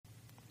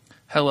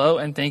Hello,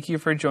 and thank you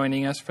for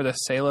joining us for the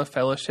Selah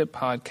Fellowship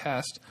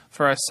podcast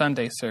for our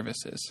Sunday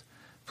services.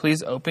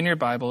 Please open your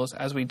Bibles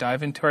as we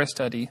dive into our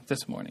study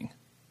this morning.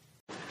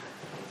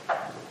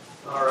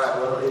 All right,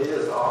 well, it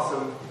is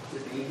awesome to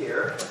be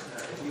here.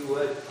 If you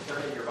would,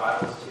 turn in your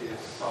Bibles to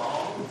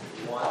Psalm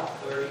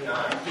 139,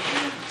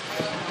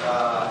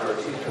 or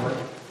 220.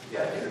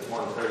 Yeah, I think it's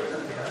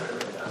 139.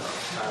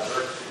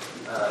 Verse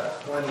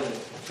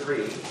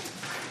 23.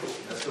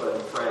 Let's go ahead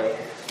and pray.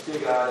 Dear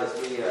God, as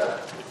we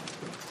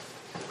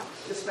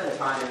just spend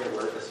time in your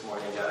word this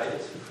morning, God, I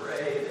just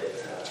pray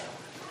that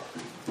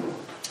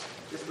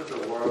just with the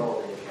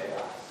world in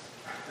chaos,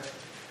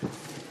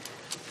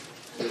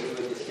 that we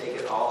would just take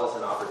it all as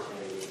an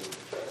opportunity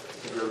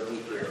to grow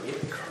deeper in you,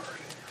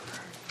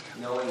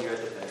 knowing you're at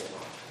the finish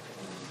line.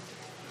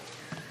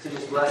 So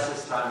just bless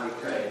this time, we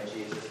pray, in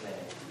Jesus'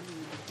 name.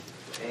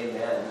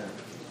 Amen.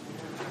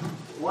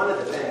 One of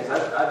the things,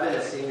 I've been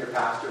a senior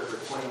pastor for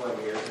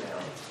 21 years now,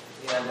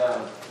 and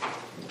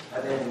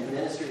I've been in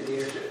ministry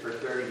leadership for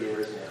 30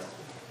 years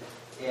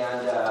now.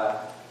 And,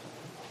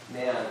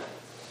 man,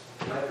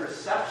 my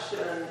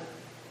perception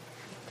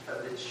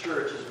of the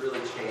church has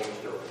really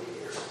changed over the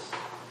years.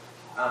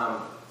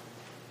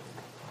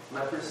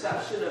 My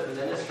perception of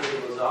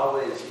ministry was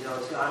always,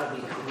 it's got to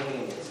be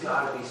clean, it's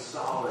got to be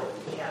solid,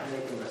 you can't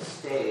make a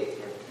mistake.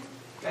 And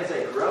guys,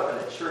 I grew up in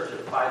a church of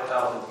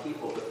 5,000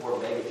 people before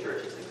mega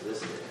churches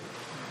existed.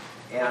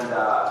 And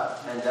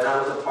then I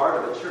was a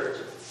part of a church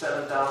of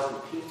 7,000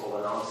 people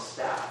and on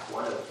staff,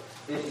 one of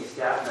 50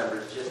 staff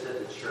members just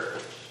at the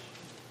church.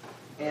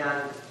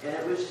 And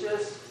it was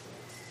just,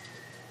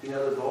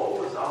 the goal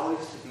was always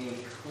to be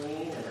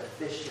clean and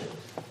efficient.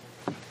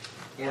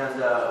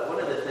 And one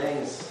of the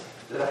things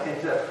that I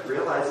ended up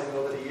realizing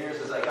over the years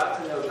is I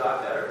got to know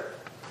God better.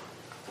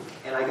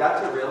 And I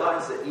got to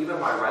realize that even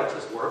my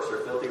righteous works are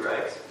filthy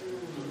rags.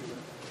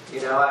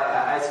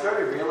 I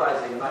started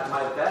realizing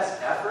my best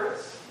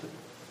efforts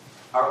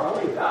are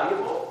only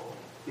valuable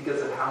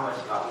because of how much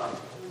God loves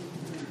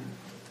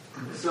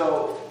me.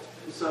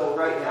 So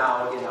right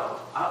now,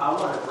 I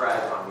want to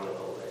brag on me a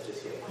little bit.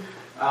 Just kidding.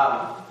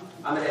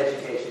 I'm an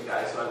education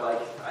guy, so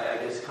I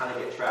just kind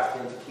of get trapped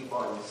in to keep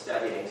on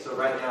studying. So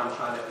right now I'm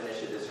trying to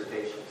finish a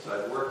dissertation. So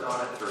I've worked on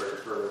it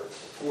for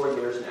 4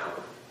 years now.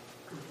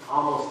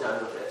 Almost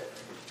done with it.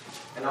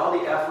 And all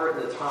the effort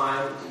and the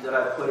time that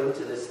I've put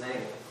into this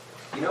thing,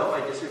 you know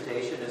what my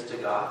dissertation is to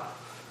God?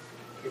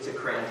 It's a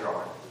crayon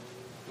drawing.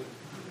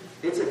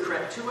 It's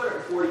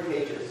 240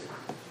 pages.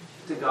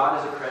 To God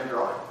is a crayon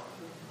drawing.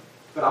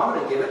 But I'm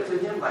going to give it to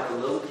him like a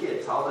little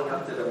kid toddling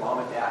up to their mom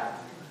and dad.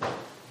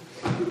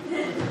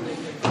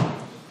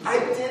 I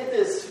did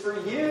this for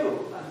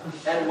you.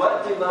 And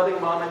what do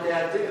loving mom and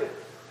dad do?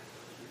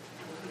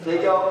 They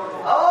go,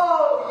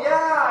 oh,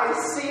 yeah, I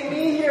see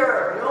me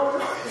here.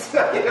 No, it's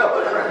not, they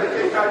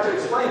try to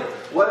explain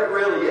what it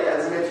really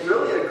is. And it's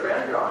really a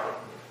crayon drawing.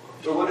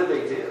 But what do?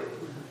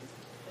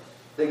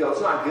 They go,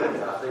 it's not good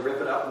enough. They rip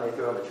it up and they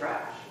throw it in the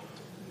trash.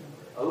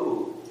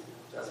 Oh,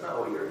 that's not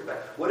what you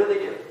expect. What do?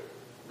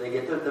 They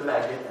get the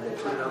magnet and they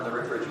put it on the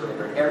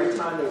refrigerator. And every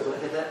time they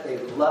look at that, they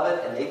love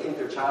it and they think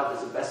their child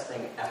is the best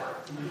thing ever.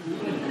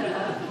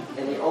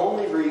 And the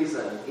only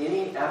reason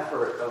any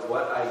effort of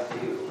what I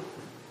do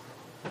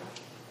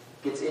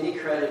gets any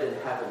credit in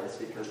heaven is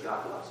because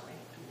God loves me.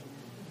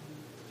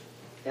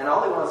 And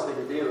all he wants me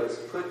to do is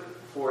put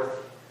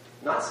forth,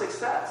 not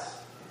success.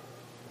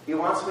 He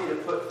wants me to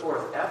put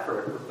forth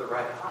effort with the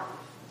right heart.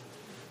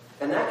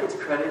 And that gets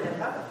credit in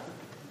heaven.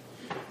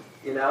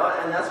 And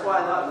that's why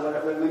I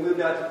thought when we moved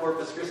out to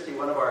Corpus Christi,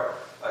 one of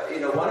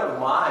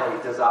my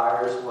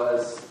desires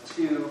was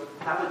to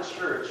have a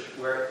church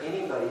where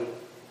anybody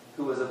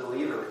who was a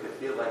believer could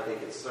feel like they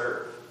could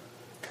serve.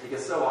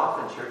 Because so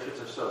often churches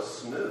are so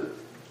smooth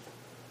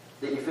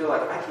that you feel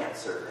like, I can't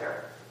serve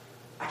there.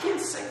 I can't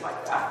sing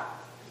like that.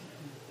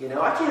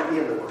 I can't be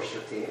in the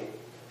worship team.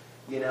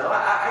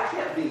 I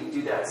can't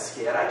do that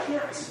skit. I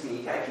can't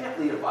speak. I can't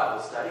lead a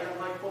Bible study. I'm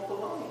like, well,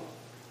 baloney.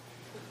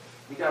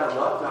 You got to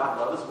love God,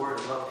 love His Word,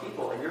 and love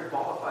people, and you're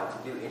qualified to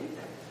do anything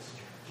in this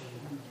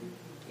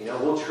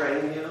church. We'll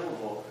train you.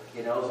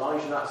 As long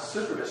as you're not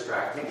super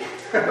distracting.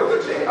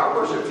 Which our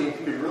worship team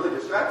can be really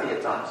distracting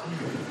at times.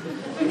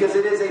 Because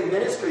it is a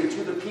ministry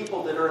to the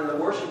people that are in the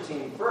worship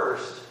team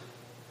first,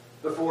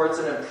 before it's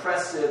an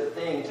impressive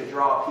thing to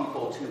draw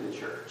people to the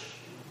church.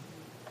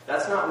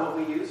 That's not what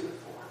we use it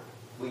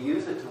for. We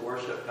use it to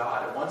worship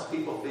God. And once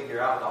people figure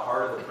out the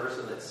heart of the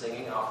person that's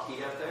singing off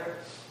key up there,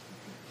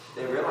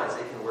 they realize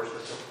they can worship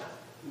with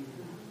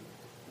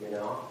them.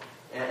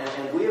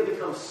 And we have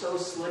become so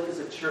slick as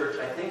a church.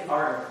 I think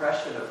our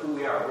impression of who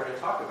we are, we're going to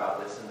talk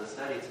about this in the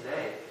study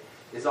today,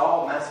 is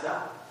all messed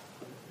up.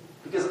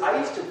 Because I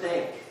used to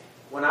think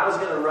when I was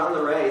going to run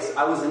the race,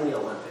 I was in the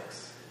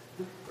Olympics.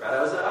 Right?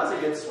 I was a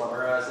good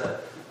swimmer. I was a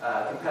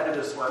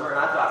competitive swimmer. And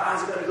I thought, I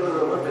was going to go to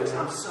the Olympics.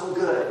 I'm so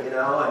good,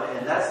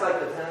 and that's like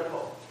the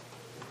pinnacle.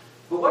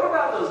 But what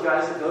about those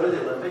guys that go to the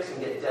Olympics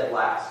and get dead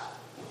last?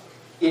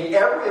 In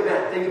every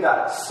event, think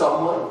about it,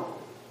 someone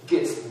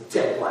gets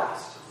dead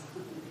last.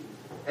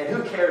 And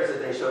who cares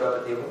if they showed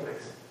up at the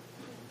Olympics?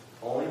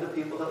 Only the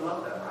people that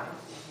love them, right?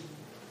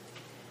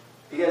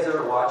 You guys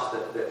ever watch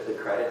the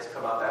credits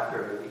come up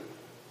after a movie?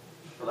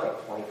 For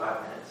like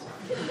 25 minutes.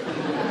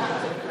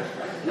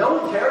 No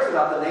one cares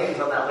about the names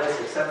on that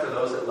list except for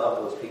those that love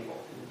those people.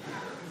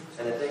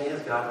 And the thing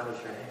is, God knows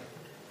your name.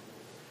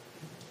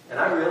 And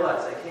I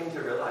came to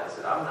realize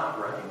that I'm not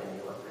running in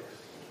the Olympics.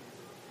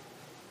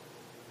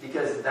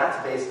 Because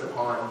that's based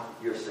upon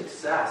your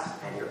success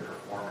and your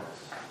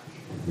performance.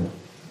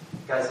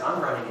 Guys,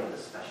 I'm running in the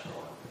Special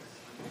Olympics.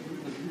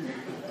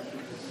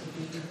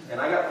 And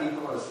I got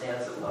people in the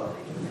stands that love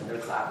me, and they're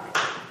clapping.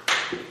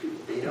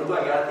 But you know who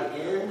I got at the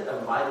end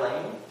of my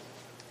lane?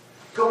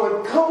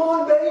 Going, come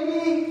on,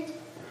 baby!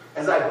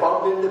 As I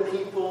bump into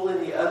people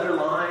in the other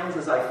lines,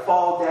 as I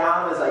fall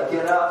down, as I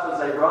get up, as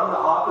I run the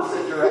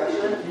opposite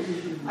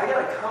direction. I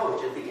got a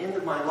coach at the end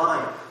of my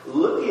line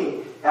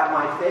looking at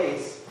my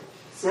face,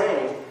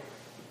 saying,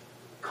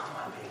 come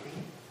on,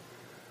 baby,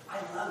 I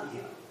love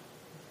you.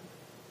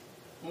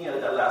 You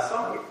know, that last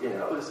song,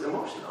 it was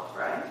emotional,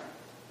 right?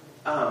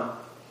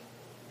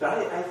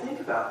 But I think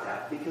about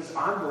that because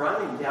I'm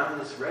running down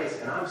this race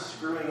and I'm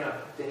screwing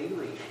up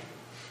daily.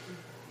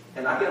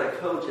 And I got a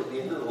coach at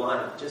the end of the line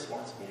that just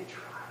wants me to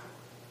try.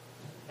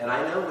 And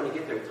I know when he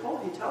gets there,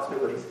 he tells me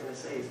what he's going to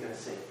say. He's going to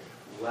say,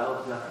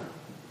 well done,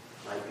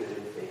 my good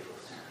and faithful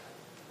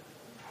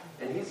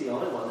servant. And he's the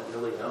only one that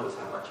really knows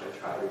how much I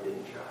tried or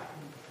didn't try.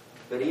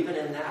 But even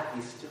in that,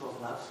 he still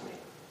loves me.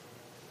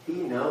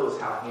 He knows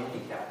how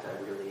handicapped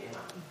I really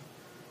am.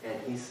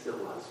 And he still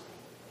loves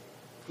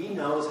me. He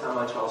knows how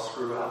much I'll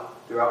screw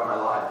up throughout my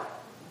life.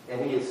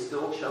 And he has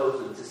still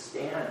chosen to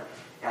stand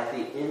at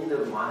the end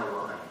of my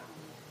line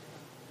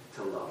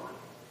to love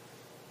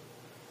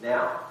me.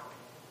 Now,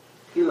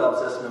 he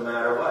loves us no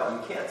matter what.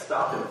 You can't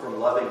stop him from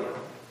loving you.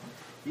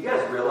 You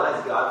guys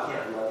realize God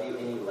can't love you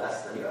any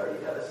less than he already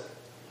does?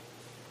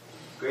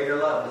 Greater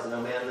love has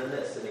no man than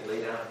this, and he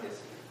laid down his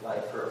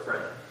life for a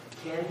friend.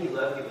 Can he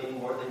love you any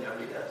more than he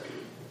already does?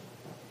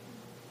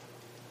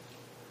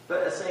 But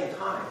at the same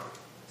time,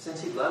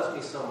 since he loves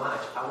me so much,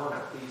 I want to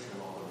please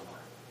him all the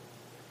more.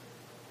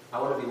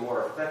 I want to be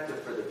more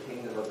effective for the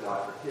kingdom of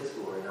God, for his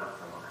glory, not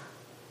for mine.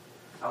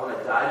 I want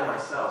to die to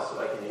myself so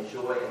I can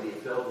enjoy and be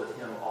filled with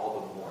him all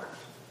the more.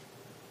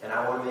 And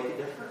I want to make a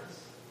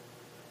difference.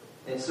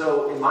 And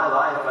so in my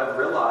life, I've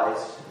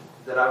realized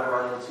that I've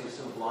run into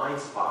some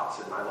blind spots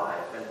in my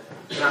life.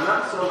 And I'm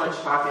not so much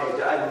talking,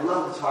 I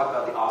love to talk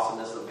about the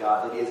awesomeness of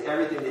God, that he is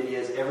everything that he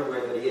is,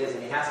 everywhere that he is,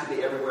 and he has to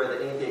be everywhere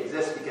that anything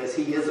exists because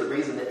he is the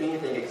reason that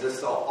anything exists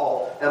at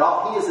all.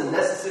 He is a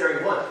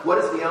necessary one. What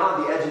is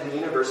beyond the edge of the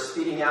universe,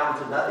 speeding out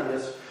into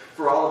nothingness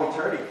for all of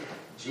eternity?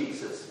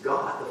 Jesus,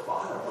 God, the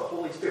Father, the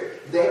Holy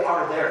Spirit. They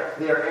are there.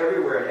 They are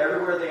everywhere. And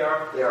everywhere they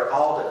are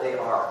all that they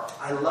are.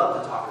 I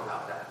love to talk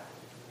about that.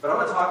 But I'm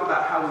going to talk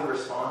about how we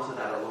respond to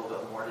that a little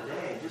bit more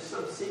today. And just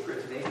some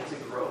secrets maybe to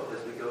growth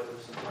as we go through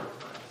some hard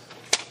times.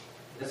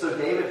 And so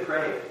David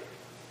prayed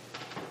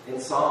in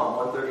Psalm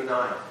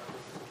 139,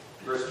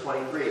 verse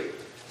 23.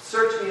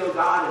 Search me, O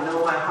God, and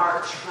know my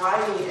heart.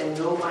 Try me and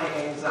know my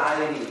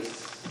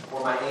anxieties, or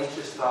my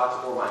anxious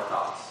thoughts, or my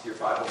thoughts. Your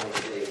Bible may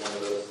say one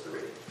of those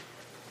three.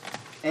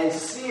 And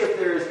see if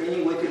there is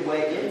any wicked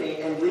way in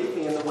me, and lead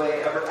me in the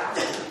way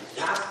everlasting.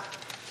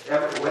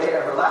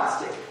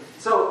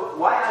 So,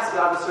 why ask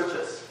God to search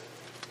us?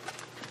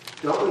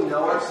 Don't we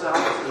know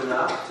ourselves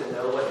enough to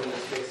know what needs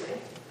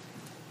fixing?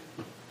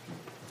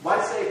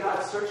 Why say,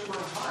 God, search my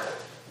heart?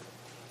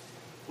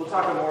 We'll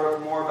talk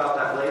more about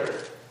that later.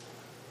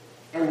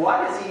 And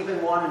why does he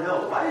even want to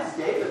know? Why does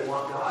David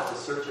want God to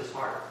search his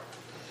heart?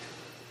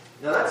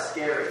 Now, that's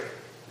scary,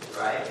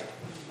 right?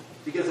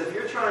 Because if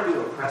you're trying to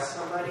impress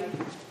somebody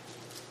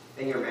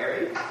and you're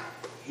married,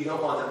 you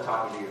don't want them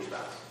talking to your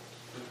spouse.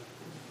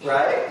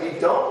 Right? You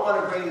don't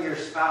want to bring your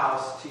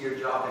spouse to your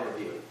job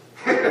interview.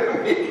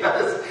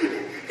 Because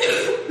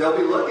they'll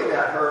be looking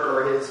at her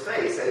or his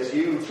face as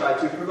you try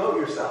to promote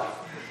yourself.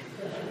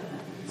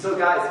 So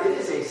guys, it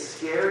is a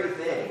scary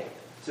thing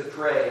to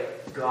pray,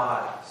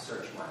 God,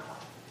 search my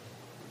heart.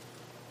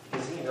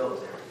 Because he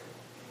knows everything.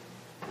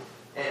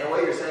 And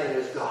what you're saying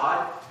is,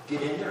 God,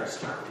 get in there and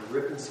start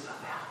ripping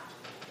stuff out.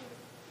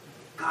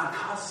 God,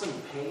 cause some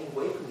pain,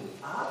 wake me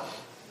up,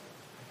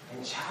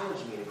 and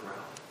challenge me to grow.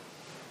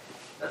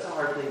 That's a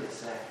hard thing to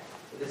say.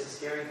 It is a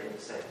scary thing to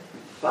say.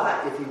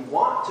 But if you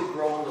want to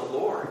grow in the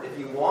Lord, if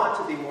you want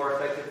to be more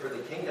effective for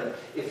the kingdom,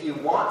 if you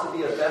want to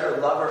be a better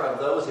lover of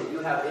those that you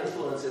have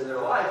influence in their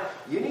life,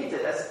 you need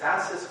to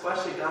ask this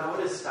question, God, what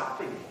is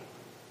stopping me?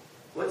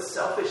 What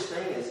selfish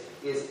thing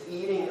is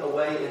eating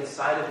away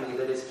inside of me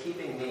that is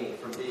keeping me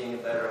from being a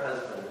better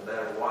husband, a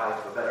better wife,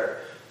 a better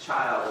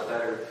child, a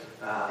better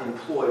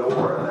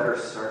employer, a better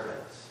servant?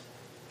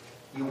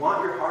 You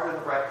want your heart in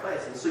the right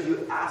place. And so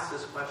you ask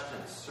this question,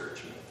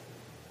 search me.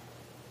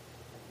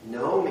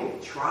 Know me.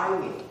 Try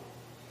me.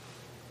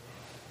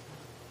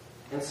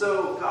 And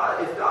so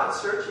if God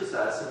searches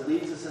us and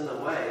leads us in the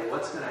way,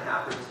 what's going to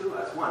happen to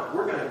us? One,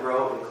 we're going to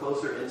grow in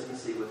closer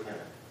intimacy with him.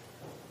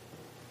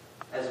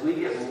 as we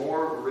get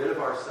more rid of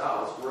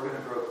ourselves, we're going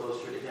to grow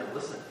closer to Him.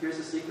 Listen, here's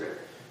the secret.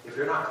 If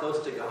you're not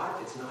close to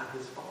God, it's not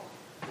His fault.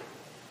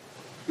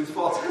 Whose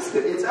fault is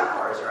it? It's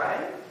ours,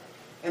 right?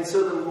 And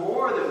so the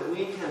more that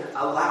we can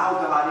allow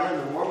God in,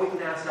 the more we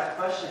can ask that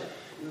question,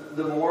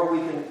 the more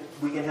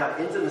we can have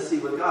intimacy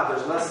with God.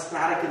 There's less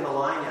static in the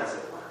line, as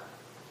it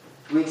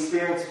were. We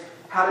experience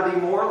how to be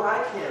more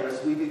like Him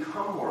as we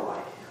become more like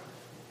Him.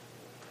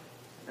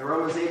 And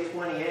Romans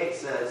 8:28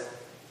 says,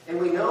 and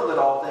we know that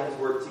all things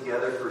work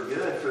together for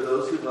good for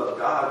those who love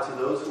God, to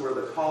those who are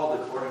the called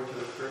according to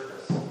His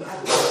purpose. I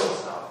love to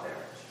stop there.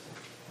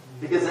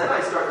 Because then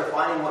I start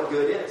defining what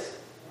good is.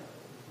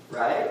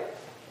 Right?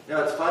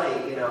 Now it's funny,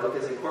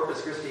 because in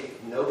Corpus Christi,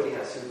 nobody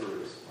has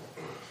Subarus.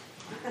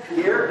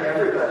 Here,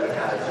 everybody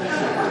has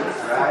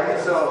Subarus, right?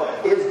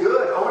 So it's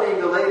good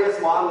owning the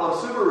latest model of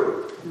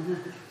Subaru.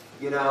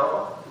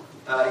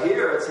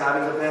 Here it's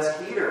having the best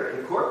heater.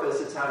 In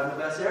Corpus, it's having the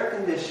best air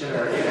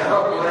conditioner,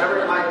 whatever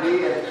it might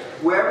be. And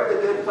wherever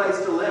the good place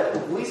to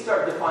live, we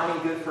start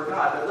defining good for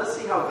God. But let's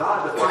see how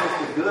God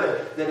defines the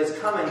good that is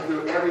coming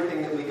through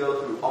everything that we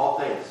go through, all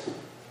things.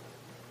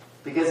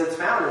 Because it's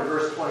found in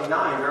verse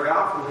 29. Very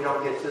often we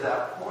don't get to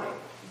that point.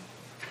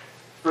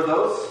 For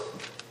those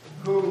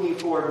whom He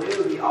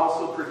foreknew, He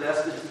also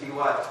predestined to be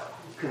what?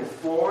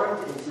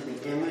 Conformed into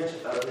the image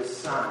of His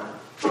Son,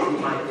 that He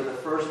might be the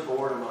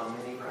firstborn among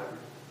many brethren.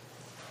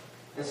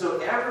 And so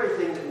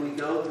everything that we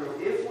go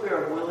through, if we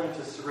are willing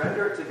to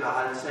surrender it to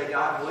God and say,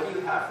 God, what do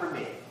you have for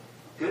me?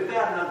 Good,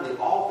 bad, and ugly.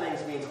 All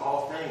things means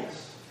all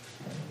things.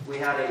 We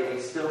had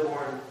a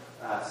stillborn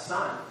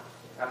son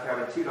after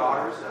having 2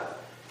 daughters.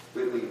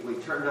 We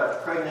turned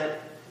up pregnant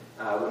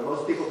when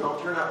most people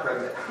don't turn up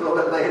pregnant, a little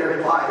bit later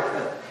in life.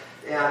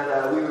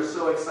 And we were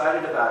so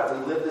excited about it.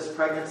 We lived this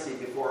pregnancy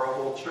before our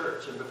whole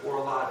church and before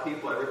a lot of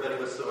people. Everybody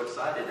was so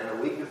excited. And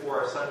a week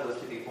before our son was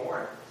to be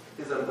born,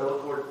 his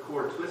umbilical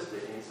cord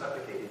twisted and he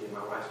suffocated in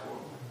my wife's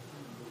womb.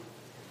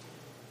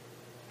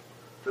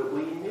 But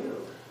we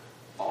knew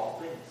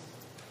all things.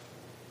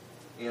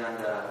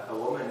 And a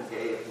woman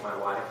gave my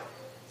wife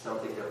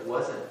something that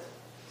wasn't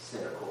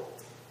cynical.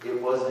 It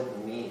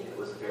wasn't mean. It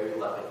was very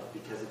loving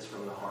because it's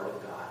from the heart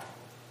of God.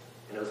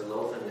 And it was a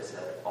little thing that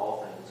said,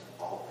 all things,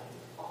 all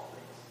things, all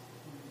things.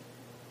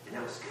 And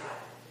that was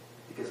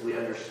good because we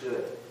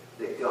understood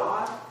that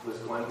God was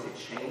going to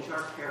change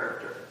our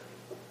character,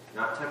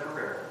 not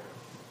temporarily.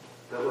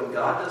 But when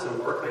God does a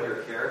work on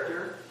your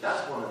character,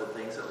 that's one of the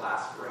things that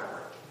lasts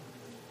forever.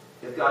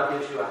 If God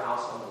gives you a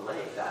house on the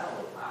lake, that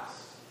only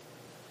lasts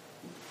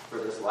for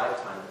this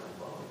lifetime of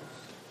the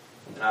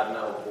bones. And I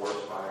know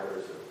forest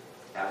fires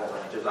or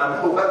avalanches. I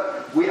don't know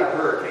what, we have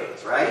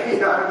hurricanes, right? I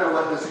don't know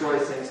what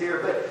destroys things here,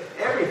 but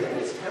everything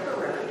is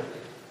temporary.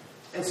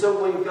 And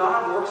so when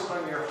God works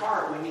on your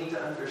heart, we need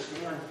to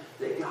understand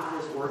that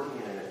God is working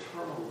in an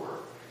eternal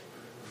work.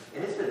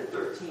 And it's been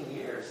 13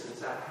 years since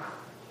that happened.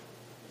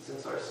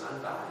 Since our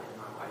son died in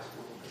my wife's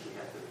womb, and we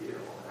had the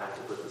funeral, and I had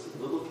to put this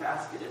little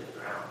casket in the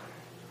ground.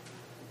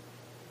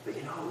 But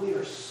we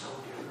are so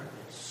different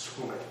and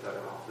so much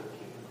better off in the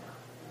kingdom now.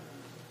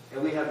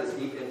 And we have this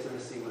deep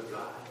intimacy with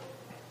God.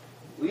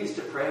 We used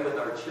to pray with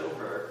our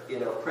children,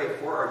 pray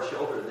for our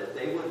children that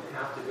they wouldn't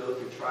have to go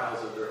through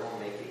trials of their own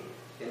making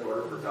in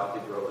order for God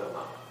to grow them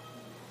up.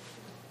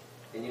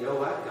 And you know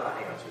what?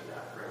 God answered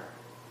that prayer.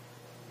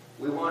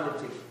 We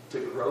wanted to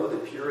grow the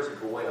purest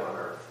boy on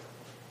earth.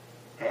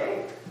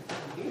 Hey,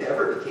 he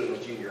never became a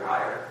junior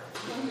hire.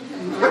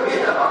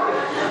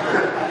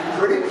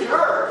 Pretty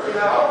pure,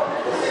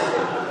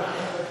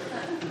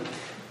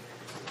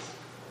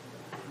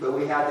 But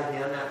we had to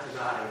hand that to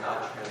God, and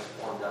God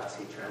transformed us.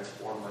 He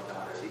transformed my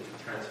daughters. He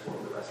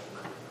transformed the rest of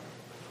my family.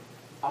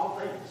 All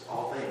things,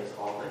 all things,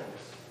 all things.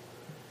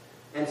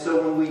 And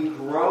so when we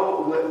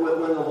grow,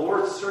 when the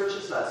Lord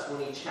searches us,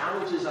 when He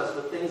challenges us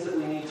with things that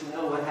we need to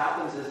know, what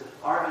happens is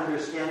our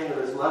understanding of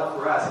His love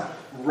for us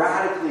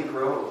radically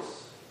grows.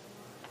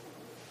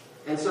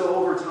 And so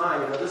over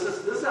time, this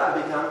is how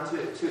I've become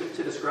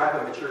to describe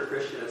a mature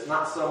Christian. It's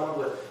not someone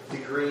with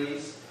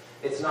degrees.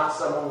 It's not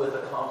someone with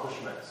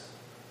accomplishments.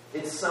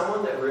 It's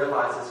someone that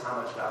realizes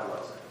how much God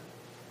loves them.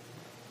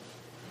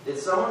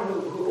 It's someone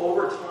who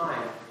over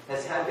time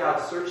has had God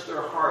search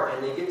their heart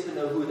and they get to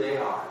know who they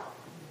are.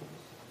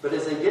 But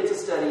as they get to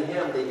study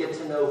Him, they get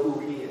to know who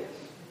He is.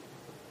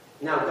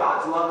 Now,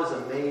 God's love is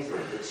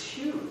amazing. It's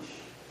huge,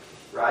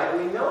 right?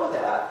 We know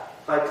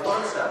that by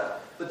concept.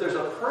 But there's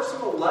a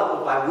personal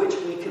level by which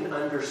we can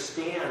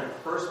understand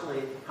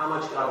personally how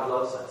much God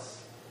loves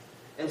us.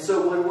 And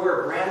so when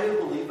we're a brand new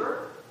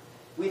believer,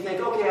 we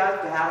think, okay,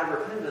 I've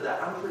repented of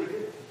that. I'm pretty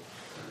good.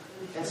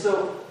 And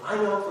so I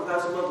know for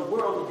God so loved the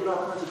world, He did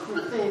all kinds of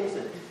cool things,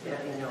 and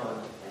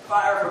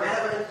fire from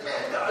heaven, and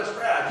man, God's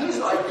rad. He's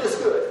like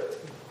this good.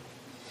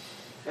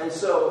 And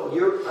so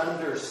your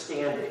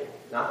understanding,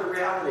 not the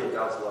reality of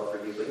God's love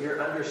for you, but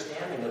your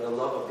understanding of the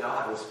love of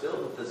God was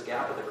filled with this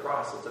gap of the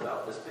cross that's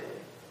about this big.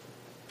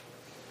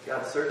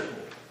 God's searching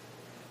you.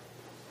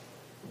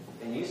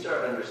 And you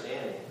start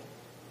understanding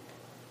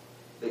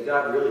that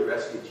God really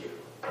rescued you.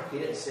 He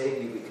didn't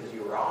save you because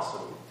you were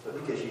awesome, but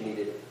because you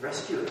needed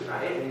rescuing,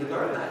 right? And you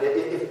learn that.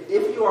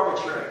 If you are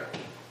maturing,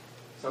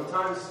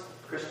 sometimes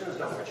Christians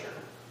don't mature.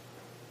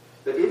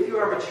 But if you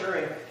are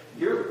maturing,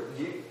 you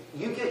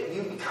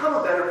become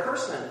a better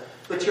person,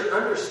 but your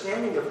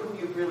understanding of who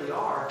you really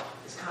are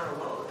is kind of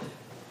low.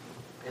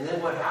 And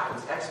then what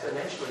happens?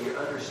 Exponentially, your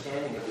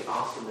understanding of the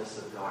awesomeness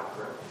of God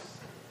grows.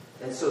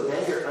 And so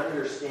then your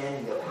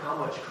understanding of how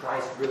much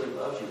Christ really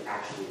loves you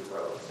actually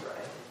grows,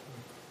 right?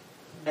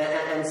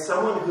 And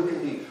someone who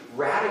can be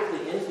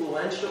radically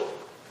influential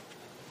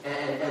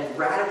and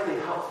radically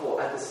helpful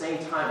at the same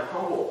time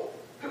humble.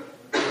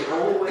 The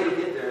only way to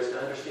get there is to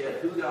understand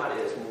who God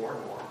is more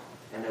and more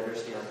and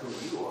understand who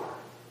you are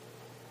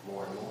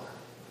more and more.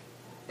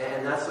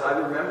 And that's what I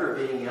remember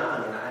being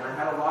young, and I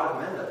had a lot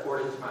of men that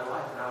poured into my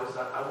life, and I was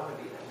like, I want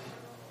to be that man.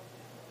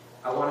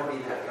 I want to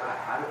be that guy.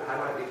 How do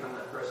I become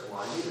that person?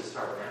 Well, I need to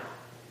start now.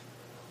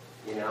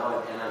 You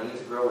know, and I need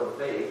to grow in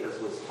faith, as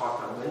was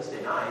talked on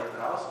Wednesday night,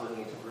 but I also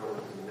need to grow in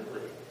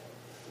humility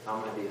if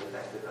I'm going to be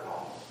effective at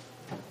all.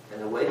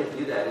 And the way to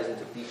do that isn't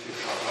to beat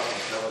yourself up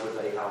and tell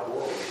everybody how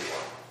horrible you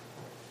are.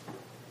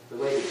 The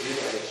way to do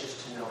that is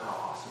just to know how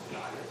awesome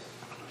God is.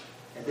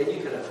 And then you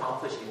can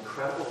accomplish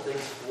incredible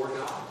things for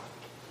God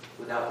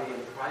without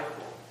being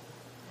prideful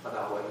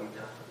about what you've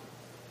done.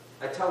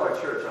 I tell our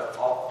church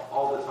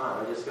all the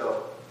time, I just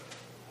go,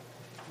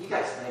 you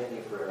guys thank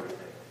me for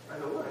everything. I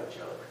go, what a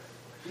joke.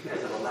 You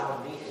guys have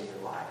allowed me in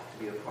your life to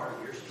be a part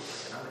of your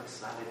story, and I'm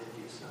excited to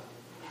do so.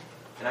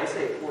 And I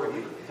say for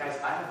you, guys,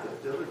 I have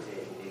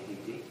debilitating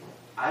ADD.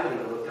 I haven't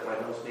even looked at my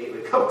notes maybe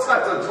a couple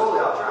times. I'm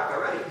totally off track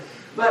already.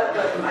 But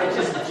I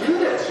just do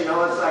this, you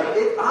know. It's like,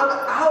 I'm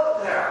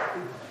out there.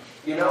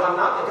 You know, I'm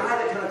not the guy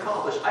that can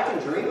accomplish. I can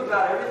dream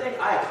about everything.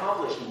 I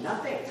accomplish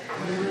nothing.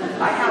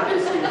 I have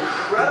this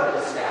incredible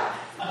staff.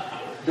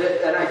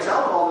 And I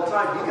tell them all the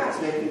time, you guys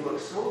make me look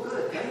so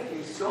good. Thank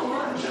you so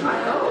much. And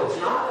I know it's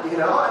not, you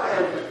know.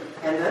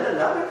 And then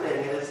another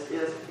thing is,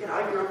 you know,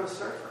 I grew up a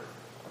surfer.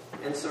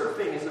 And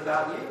surfing is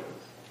about you.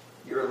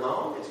 You're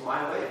alone. It's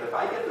my wave. If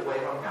I get the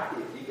wave, I'm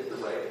happy. If you get the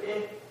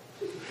wave,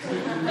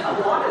 I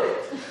wanted it.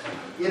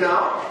 You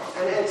know?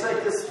 And it's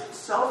like this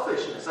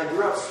selfishness. I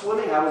grew up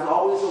swimming. I was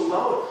always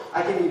alone.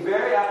 I can be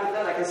very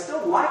apathetic. I can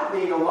still like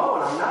being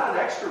alone. I'm not an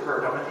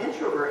extrovert. I'm an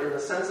introvert in the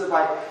sense of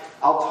like,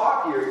 I'll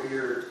talk your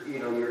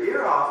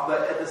ear off,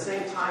 but at the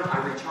same time, I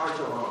recharge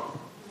alone.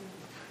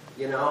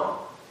 You know?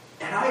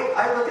 And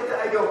I look at that,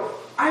 I go,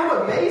 I'm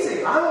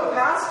amazing. I'm a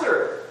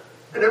pastor.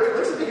 And everybody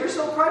looks at me, you're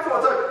so prideful.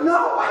 It's like,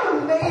 no, I'm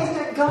amazed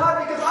at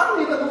God because I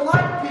don't even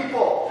like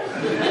people. And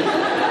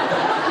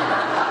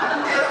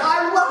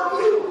I love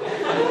you.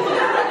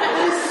 It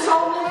is so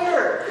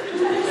weird.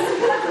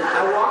 I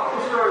walk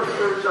into our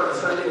church on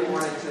Sunday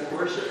mornings and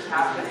worship's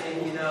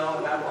happening, you know,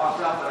 and I walk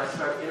up and I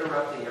start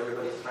interrupting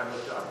everybody's time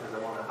with God because I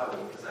want to hug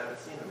them because I haven't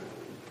seen them in a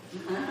week.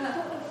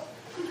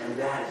 And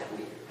that is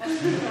weird.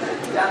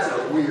 That's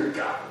a weird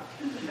guy.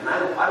 And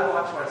I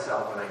watch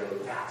myself and I go,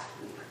 that's weird.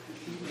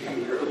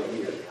 You're a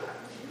weird guy.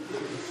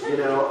 You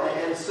know,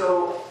 and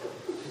so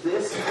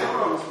this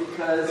comes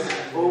because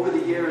over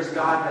the years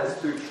God has,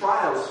 through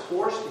trials,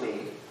 forced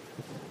me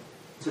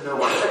to know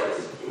my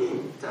place,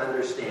 to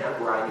understand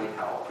where I need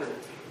help. And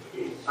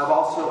I've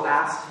also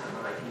asked Him,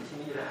 and I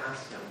continue to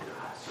ask Him,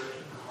 God, search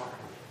my heart.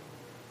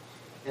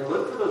 And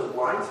look for those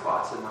blind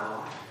spots in my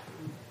life.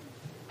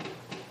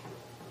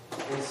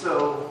 And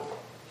so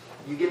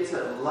you get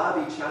to love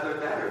each other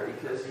better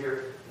because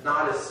you're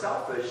not as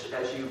selfish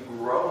as you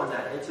grow in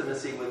that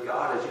intimacy with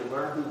God, as you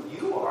learn who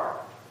you are.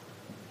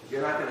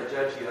 You're not going to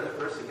judge the other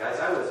person. Guys,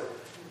 I was,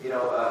 you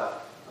know,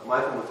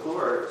 Michael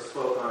McClure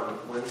spoke on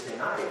Wednesday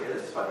night. It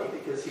is funny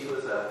because he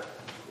was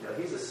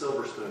he's a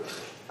silver spoon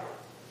Christian,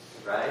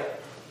 right?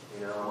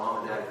 You know, mom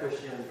and dad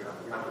Christian,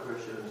 grandpa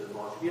Christians, and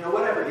mom, you know,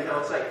 whatever. You know,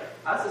 it's like,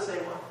 I was the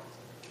same way.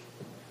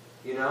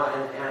 You know,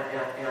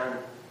 and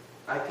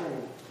I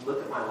can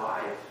look at my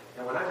life,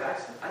 and when I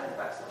didn't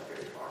backslide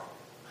very far.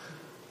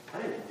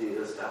 I didn't do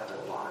the stuff that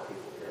a lot of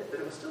people did, but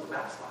it was still a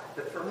backslide.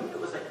 But for me, it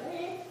was like,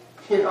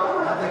 you know, I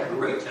don't have that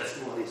great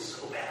testimony, it's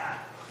so bad.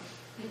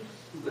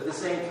 But at the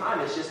same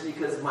time, it's just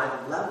because my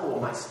level,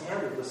 my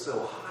standard was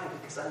so high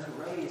because I was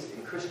raised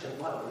in Christian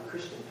love with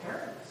Christian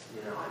parents.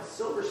 You know, I had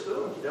silver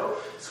spoons, you know,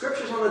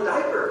 scriptures on the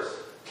diapers.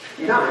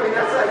 You know, I mean,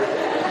 that's like,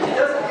 it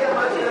doesn't get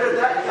much better than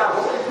that. You got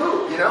holy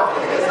poop, you know?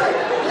 It's like,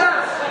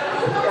 yes!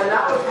 And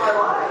that was my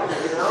life,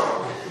 you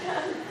know?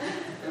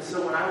 And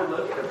so when I would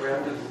look at a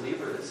brand new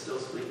believer that's still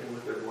sleeping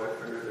with their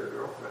boyfriend or their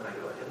girlfriend, I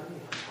go, hey, let me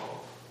have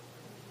hope.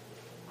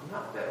 I'm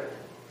not better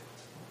than you.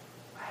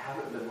 I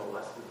haven't been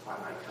molested by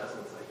my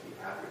cousins like you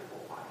have your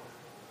whole life.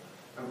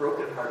 I'm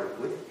brokenhearted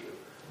with you.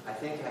 I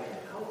think I can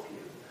help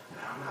you,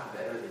 but I'm not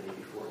better than you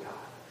before God.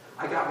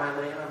 I got my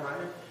lane I'm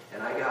running,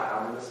 and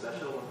I'm in the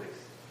Special Olympics.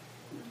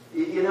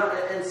 You know,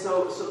 and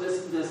so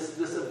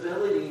this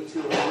ability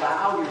to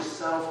allow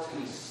yourself to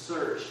be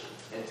searched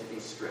and to be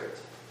stripped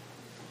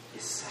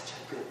is such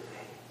a good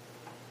thing.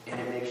 And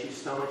it makes you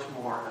so much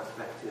more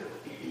effective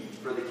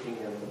for the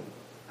kingdom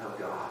of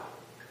God.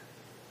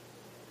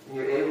 And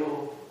you're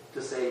able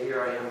to say,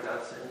 here I am,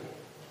 God send me.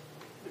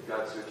 If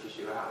God searches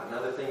you out.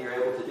 Another thing you're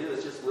able to do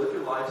is just live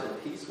your lives in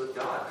peace with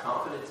God,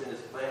 confidence in His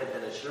plan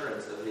and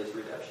assurance of His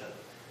redemption.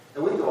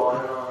 And we can go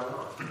on and on and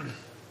on.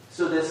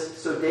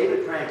 So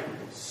David praying,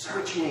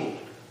 search me,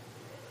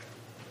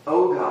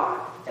 O God,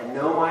 and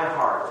know my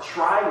heart.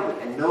 Try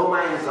me and know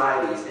my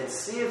anxieties, and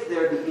see if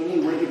there be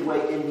any wicked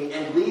way in me,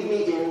 and lead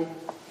me in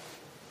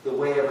the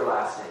way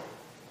everlasting.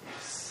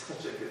 It's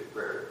such a good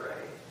prayer to pray.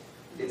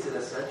 It's an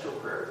essential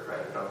prayer to pray,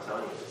 but I'm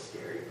telling you, it's a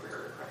scary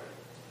prayer to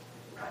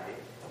pray. Right?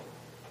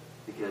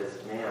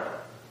 Because, man,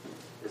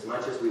 as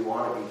much as we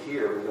want to be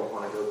here, we don't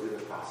want to go through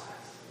the process.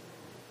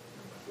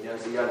 You know,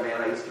 as a young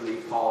man, I used to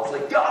read Paul. It's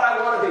like, God,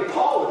 I want to be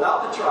Paul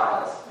without the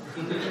trials.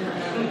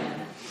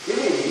 Give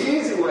me the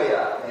easy way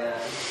up, man.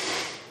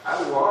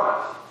 I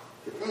want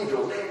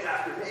cathedrals named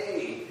after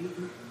me.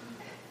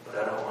 But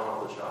I don't want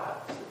all the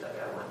trials that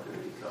guy went through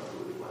to become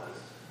who he was.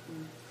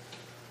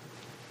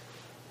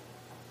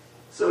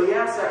 So he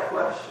asks that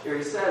question, or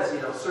he says,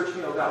 search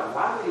me, O God.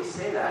 Why would he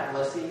say that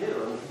unless he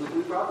knew? And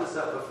we brought this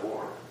up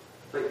before.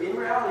 But in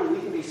reality, we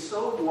can be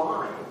so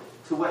blind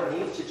to what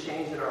needs to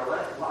change in our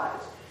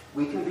lives.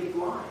 We can be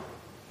blind.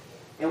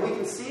 And we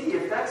can see the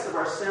effects of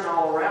our sin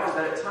all around,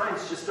 but at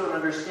times just don't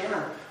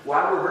understand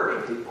why we're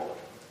hurting people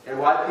and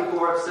why people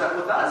are upset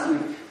with us.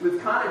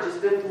 We've kind of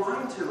just been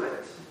blind to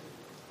it.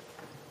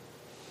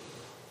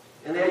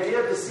 And the idea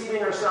of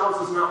deceiving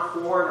ourselves is not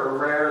foreign or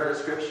rare in the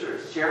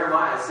Scriptures.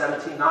 Jeremiah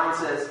 17:9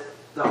 says,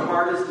 the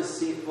heart is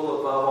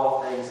deceitful above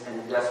all things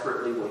and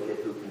desperately wicked.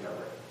 Who can know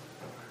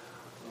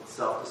it?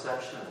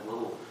 Self-deception, a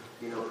little,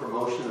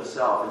 promotion of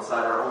self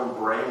inside our own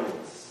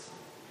brains.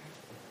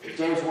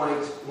 James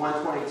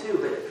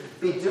 1:22, but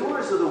be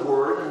doers of the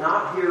word and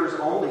not hearers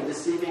only,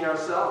 deceiving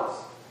ourselves.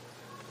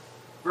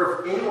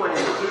 For if anyone is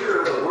a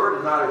hearer of the word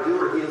and not a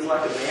doer, he is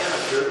like a man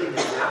observing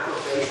his natural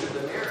face in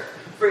the mirror.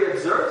 For he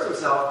observes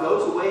himself,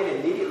 goes away,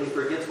 and immediately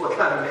forgets what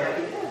kind of man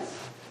he is.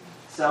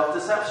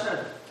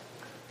 Self-deception.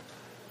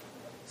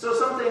 So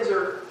some things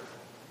are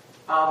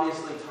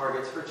obviously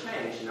targets for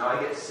change.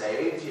 I get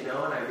saved, and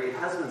I read,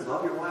 husbands,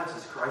 love your wives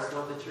as Christ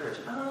loved the church.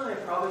 I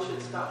probably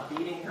should stop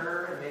beating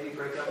her and maybe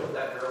break up with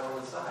that girl on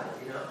the side,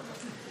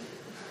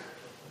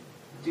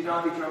 Do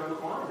not be drunk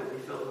with wine, but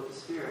be filled with the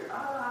Spirit.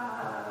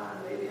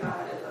 Maybe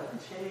I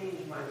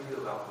changed my view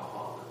of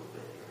alcohol a little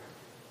bit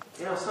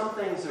here. Some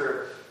things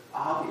are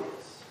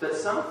obvious, but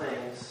some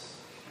things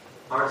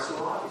aren't so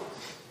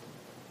obvious.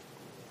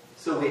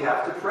 So we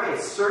have to pray.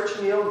 Search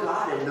me, O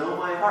God, and know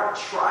my heart.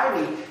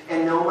 Try me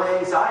and know my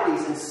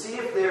anxieties, and see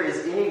if there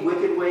is any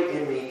wicked way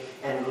in me,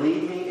 and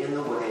lead me in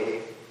the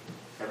way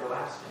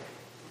everlasting.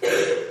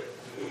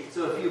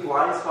 So a few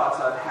blind spots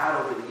I've had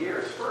over the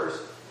years.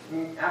 First,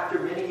 after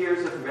many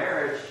years of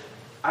marriage,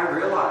 I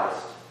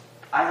realized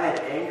I had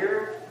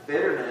anger,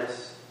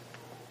 bitterness,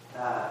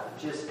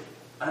 just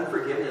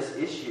unforgiveness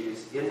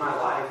issues in my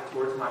life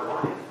towards my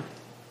wife.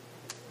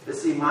 But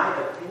see, my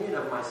opinion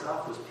of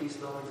myself was peace,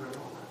 love, and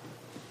granola.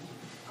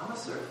 I'm a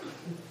surfer.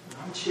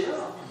 I'm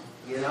chill.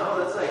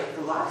 That's like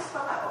the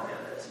lifestyle, man.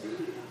 That's me.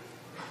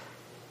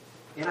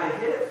 And I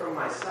hid it from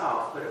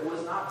myself, but it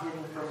was not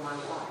hidden from my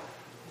wife.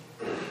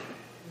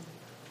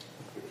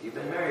 If you've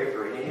been married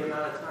for any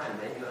amount of time,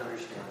 then you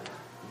understand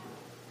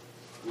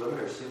that. Women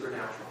are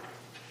supernatural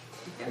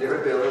in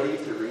their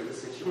ability to read the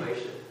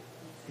situation.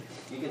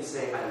 You can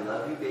say, I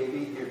love you,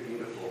 baby, you're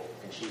beautiful,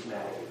 and she's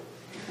mad at you.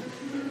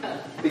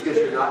 Because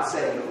you're not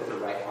saying it with the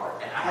right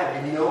heart. And I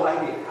have no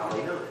idea how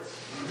they know this.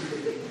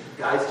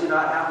 Guys do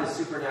not have this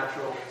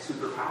supernatural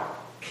superpower.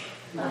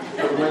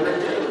 But women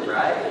do,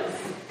 right?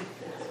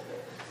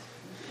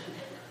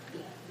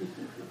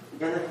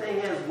 And the thing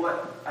is,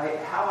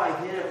 how I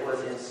hid it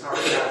was in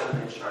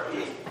sarcasm and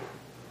sharpness.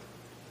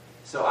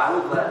 So I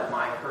would let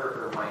my hurt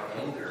or my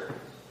anger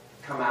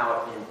come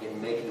out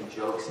in making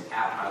jokes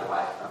at my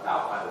wife,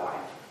 about my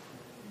wife.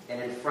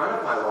 And in front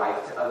of my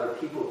wife to other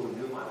people who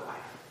knew my wife.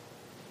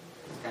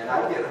 And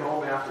I'd get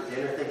home after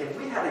dinner thinking,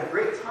 we had a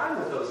great time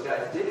with those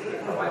guys, didn't we?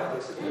 And my wife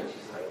looks at me and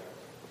she's like,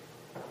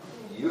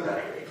 you had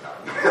a great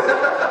time.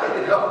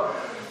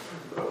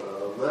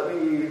 Let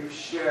me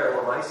share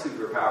what my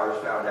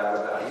superpowers found out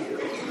about you.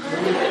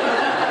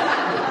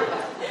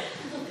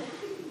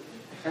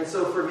 And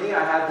so for me,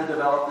 I had to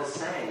develop this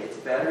saying, it's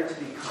better to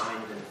be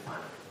kind than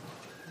funny.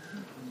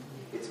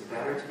 It's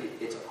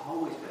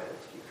always better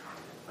to be kind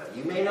than funny.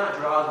 You may not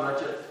draw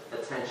as much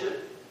attention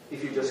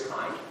if you're just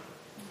kind.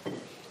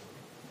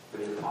 But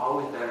it is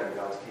always better in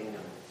God's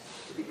kingdom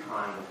to be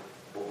kind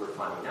over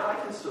funny. Now, I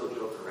can still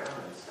joke around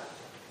and stuff,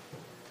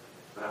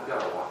 but I've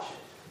got to watch it.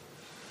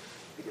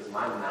 Because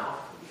my mouth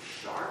can be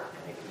sharp,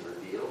 and it can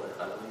reveal an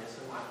ugliness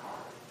in my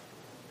heart.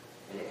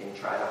 And it can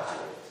try to hide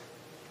it.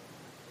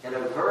 And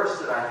a verse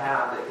that I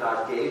have that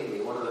God gave me,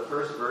 one of the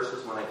first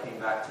verses when I came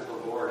back to the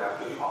Lord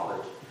after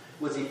college,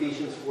 was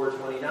Ephesians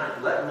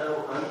 4:29. Let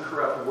no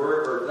corrupt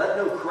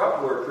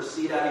word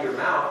proceed out of your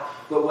mouth,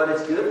 but what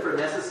is good for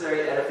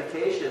necessary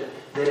edification,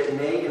 that it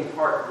may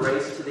impart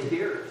grace to the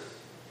hearers.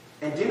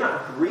 And do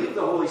not grieve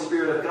the Holy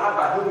Spirit of God,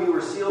 by whom you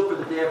were sealed for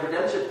the day of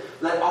redemption.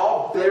 Let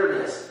all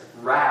bitterness,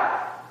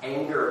 wrath,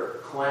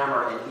 anger,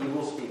 clamor, and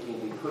evil speaking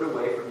be put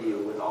away from you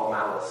with all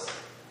malice.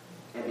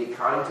 And be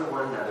kind to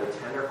one another,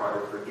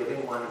 tenderhearted,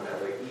 forgiving one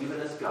another, even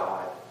as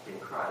God in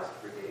Christ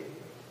forgave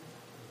you.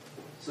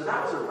 So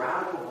that was a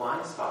radical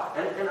blind spot.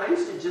 And I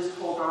used to just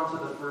hold on to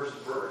the first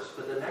verse,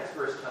 but the next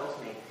verse tells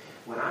me,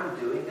 when I'm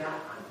doing that,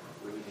 I'm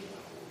grieving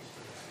the Holy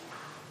Spirit.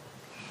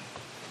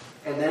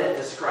 And then it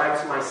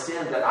describes my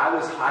sin that I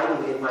was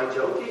hiding in my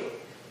joking.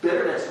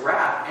 Bitterness,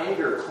 wrath,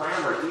 anger,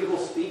 clamor, evil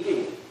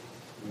speaking,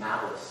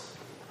 malice.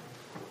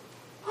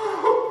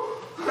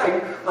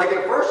 Like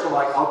at first I'm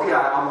like, okay,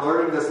 I'm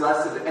learning this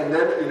lesson. And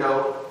then,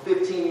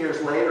 15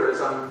 years later,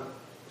 as I'm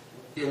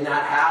in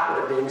that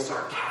habit of being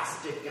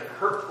sarcastic and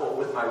hurtful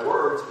with my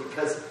words,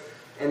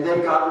 and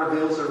then God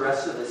reveals the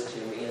rest of this to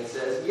me and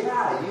says,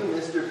 yeah, you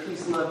Mr.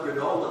 Peace, Love,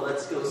 Granola,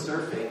 let's go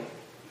surfing.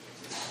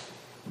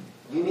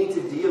 You need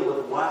to deal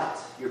with what?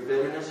 Your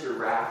bitterness, your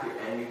wrath, your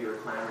anger, your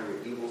clamor,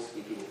 your evil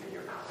speaking, and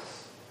your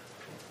malice.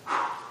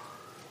 I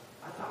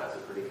thought I was a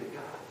pretty good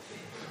guy.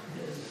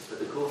 But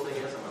the cool thing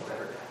is I'm a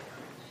better guy.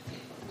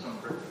 I'm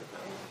perfect.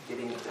 I'm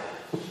getting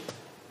better.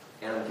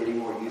 And I'm getting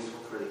more useful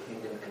for the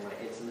kingdom, and my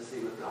intimacy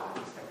with God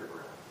is ever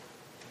growing.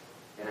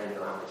 And I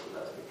know how much He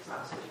loves me because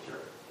I'm such a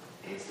jerk.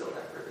 And He's still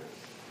there for me.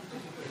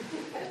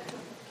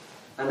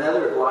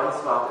 Another blind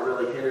spot that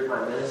really hindered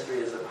my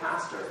ministry as a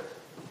pastor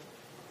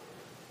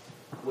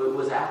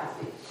was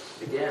apathy.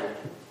 Again,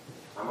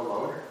 I'm a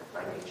loner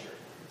by nature.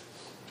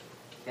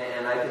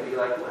 And I can be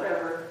like,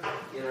 whatever,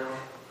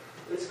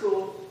 it's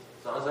cool.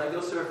 As long as I go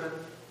surfing,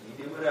 you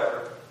do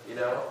whatever,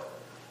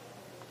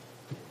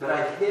 But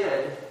I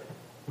hid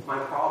my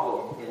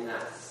problem in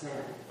that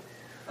sin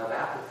of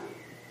apathy.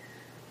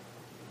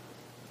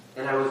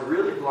 And I was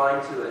really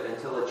blind to it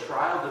until a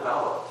trial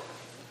developed.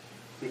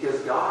 Because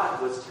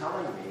God was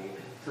telling me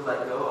to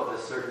let go of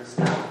a certain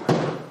staff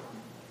member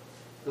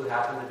who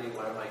happened to be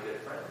one of my good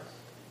friends.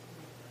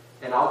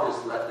 And I'll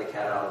just let the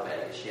cat out of the bag.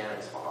 It's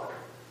Shannon's father.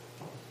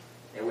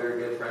 And we were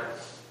good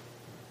friends.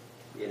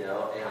 He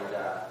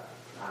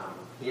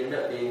ended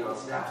up being on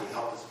staff. He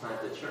helped us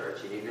plant the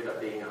church. He ended up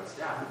being on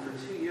staff. And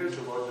for 2 years,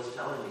 the Lord was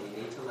telling me, you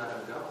need to let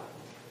him go.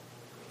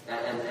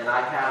 And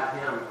I had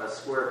him a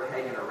square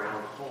peg in a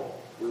round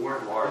hole. We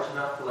weren't large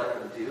enough to let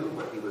him do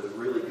what he was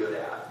really good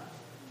at.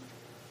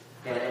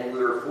 And we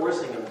were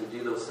forcing him to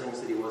do those things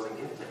that he wasn't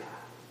gifted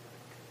at.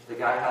 The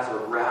guy has a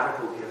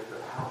radical gift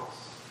of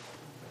house.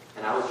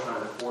 And I was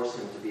trying to force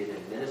him to be an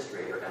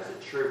administrator as the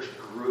church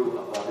grew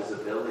above his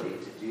ability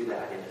to do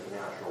that in his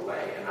natural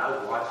way. And I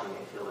was watching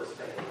it kill his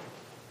faith.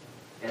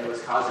 And it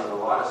was causing a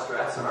lot of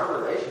stress. And our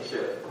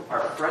relationship,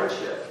 our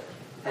friendship,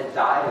 had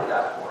died at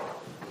that point.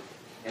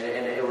 And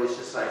it was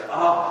just like,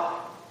 oh.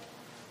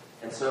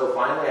 And so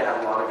finally I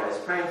had a lot of guys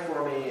praying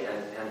for me,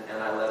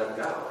 and I let him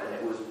go. And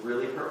it was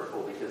really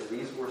hurtful because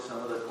these were some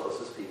of the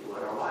closest people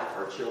in our life.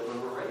 Our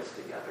children were raised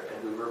together,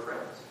 and we were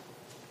friends.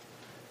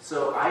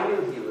 So I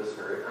knew he was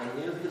hurt. I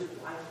knew his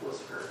wife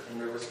was hurt,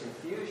 and there was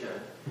confusion.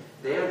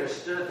 They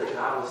understood that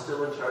God was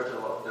still in charge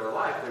of their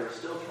life. They were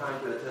still trying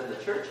to attend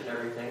the church and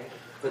everything,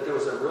 but there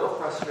was a real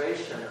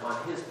frustration on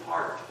his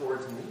part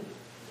towards me.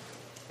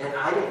 And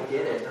I didn't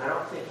get it. I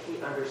don't think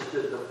he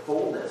understood the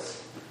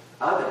fullness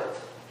of it.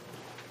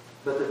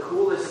 But the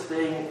coolest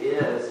thing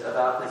is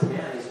about this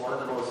man, he's one of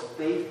the most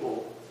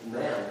faithful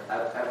men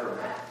I've ever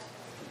met.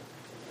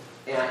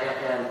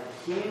 And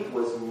he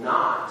was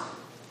not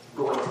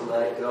going to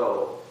let it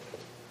go.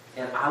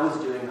 And I was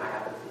doing my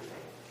apathy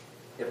thing.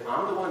 If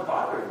I'm the one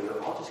bothering you,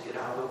 I'll just get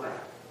out of the way.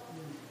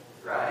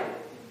 Right?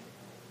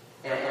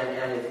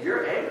 And if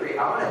you're angry,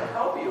 I'm going to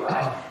help you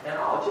out. And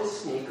I'll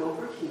just sneak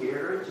over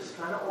here and just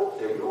kind of, oh,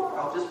 there you are.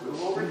 I'll just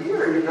move over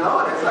here, And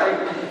it's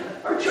like,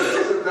 our church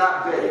isn't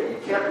that big. You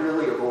can't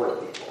really avoid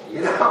people,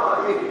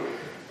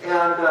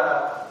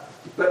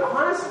 But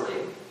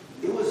honestly,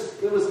 it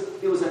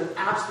was an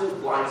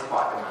absolute blind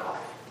spot in my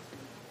life.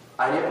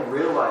 I didn't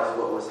realize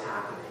what was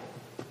happening.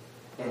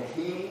 And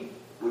he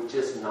would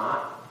just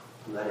not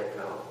let it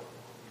go.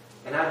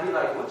 And I'd be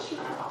like, what's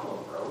your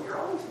problem, bro? You're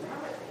always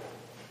mad at me.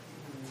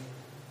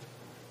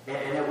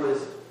 And it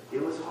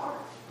was hard.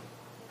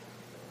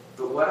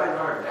 But what I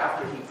learned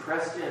after he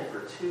pressed in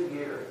for 2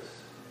 years,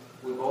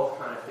 we both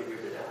kind of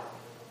figured it out.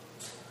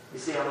 You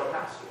see, I'm a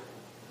pastor.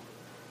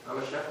 I'm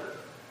a shepherd.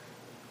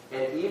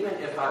 And even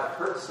if I've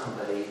hurt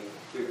somebody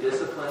through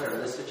discipline or in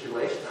this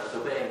situation, I was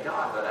obeying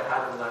God, but I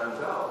had to let him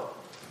go.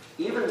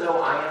 Even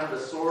though I am the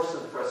source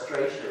of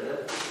frustration, and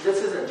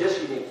this isn't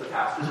just unique to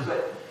pastors,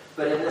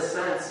 but in this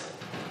sense,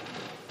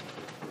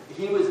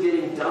 he was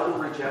getting double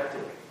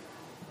rejected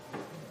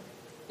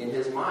in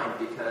his mind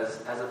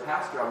because as a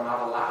pastor, I'm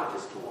not allowed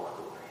just to walk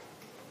away.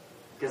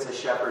 Because a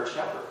shepherd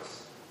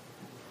shepherds.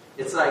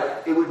 It's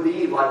like, it would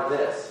be like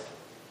this.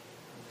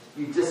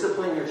 You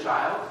discipline your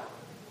child,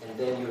 and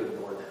then you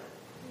ignore them.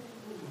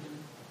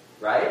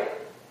 Right?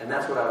 And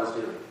that's what I was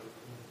doing.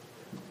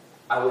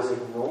 I was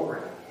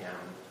ignoring him,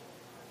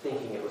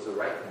 thinking it was the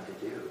right thing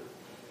to do.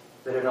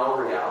 But in all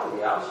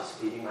reality, I was just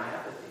feeding my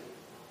apathy.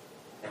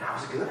 And I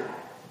was good at it.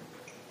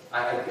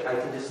 I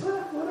can just,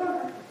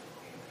 whatever.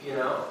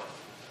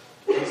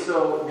 And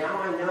so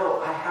now I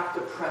know I have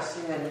to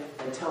press in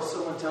until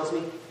someone tells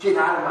me, get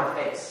out of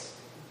my face.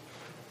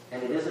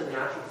 And it isn't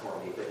natural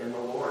for me, but in the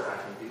Lord I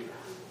can do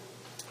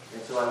that.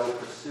 And so I will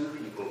pursue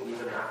people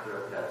even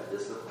after I've had to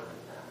discipline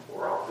them.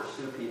 Or I'll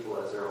pursue people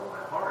as they're on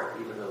my heart,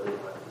 even though they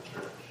left the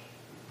church.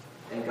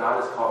 And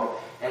God has called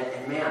me.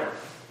 And man,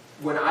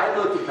 when I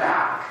look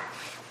back,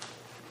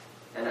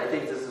 and I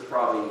think this is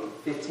probably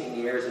 15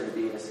 years into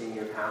being a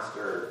senior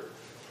pastor,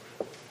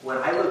 when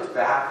I looked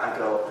back, I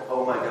go,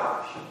 oh my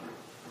gosh.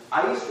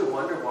 I used to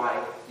wonder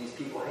why these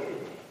people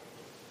hated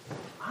me.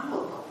 I'm a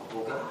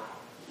lovable guy.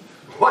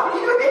 Why do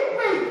you hate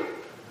me?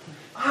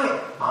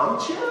 I'm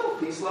chill.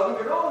 Peace, love, and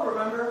control,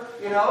 remember?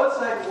 It's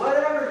like,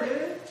 whatever,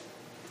 dude.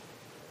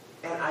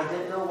 And I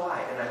didn't know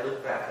why. And I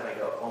look back and I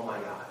go, oh my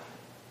gosh.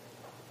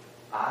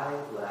 I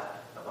left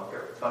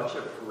a bunch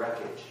of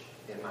wreckage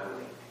in my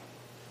wake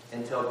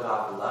until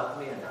God loved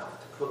me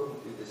enough to put me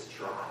through this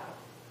trial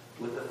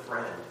with a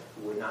friend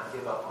who would not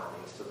give up on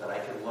me so that I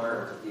could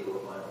learn to deal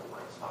with my own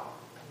blind spot.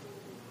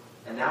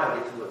 And now I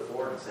get to look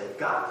forward and say,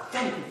 God,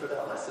 thank you for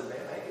that lesson, man.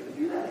 I get to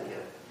do that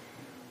again.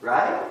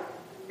 Right?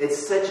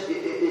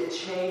 It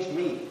changed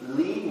me.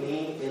 Lead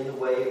me in the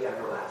way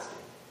everlasting.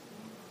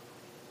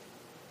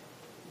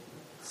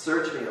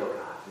 Search me, O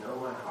God. Know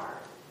my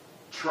heart.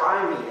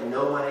 Try me and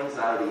know my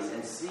anxieties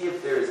and see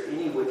if there is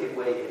any wicked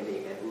way in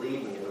me and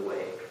lead me in the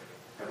way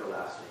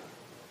everlasting.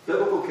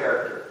 Biblical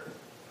character.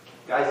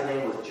 Guy's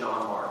name was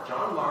John Mark.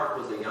 John Mark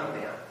was a young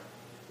man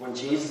when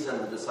Jesus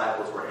and the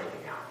disciples were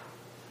hanging out.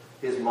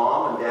 His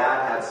mom and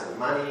dad had some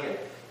money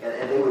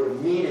and they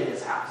would meet in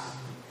his house.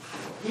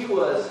 He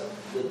was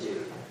the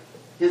dude.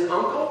 His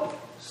uncle,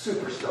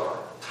 superstar,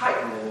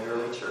 titan in the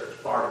early church,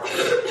 Barnabas.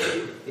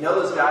 You know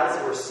those guys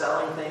that were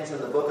selling things in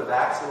the book of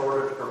Acts in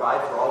order to provide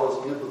for all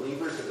those new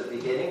believers at the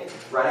beginning,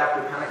 right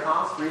after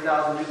Pentecost,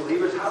 3,000 new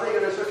believers? How are they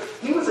going to serve?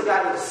 He was a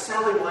guy that was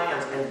selling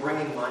lands and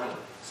bringing money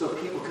so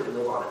people could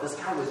live on it. This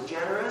guy was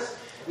generous.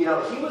 He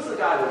was the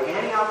guy when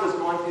Antioch was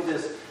going through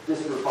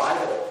this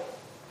revival.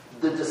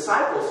 The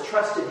disciples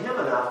trusted him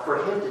enough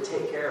for him to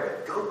take care of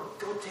it.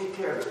 Go take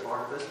care of it,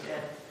 Barnabas,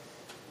 man.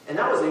 And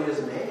that wasn't even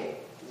his name.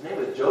 His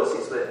name was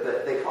Joseph,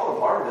 but they call him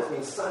Barnabas,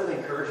 means son of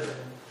encouragement.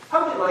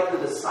 How would you like the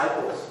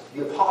disciples,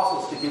 the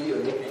apostles, to give you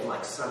a nickname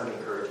like son of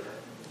encouragement?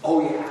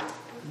 Oh yeah.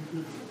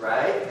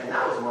 Right? And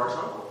that was Mark's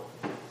uncle.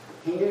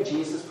 He knew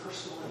Jesus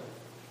personally.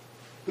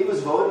 He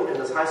was voted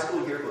in his high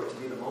school yearbook to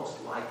be the most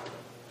likely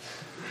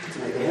to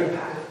make an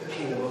impact in the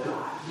kingdom of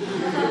God.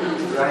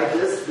 Right?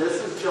 This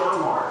is John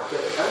Mark.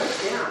 But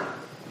understand,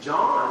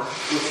 John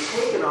was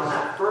taken on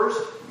that first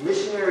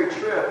missionary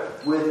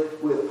trip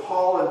with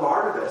Paul and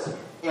Barnabas.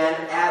 And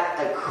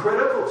at a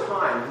critical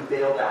time, he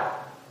bailed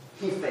out.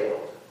 He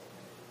failed.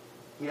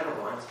 He had a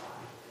blind spot.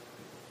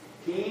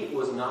 He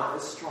was not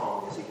as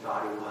strong as he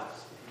thought he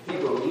was. He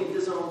believed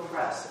his own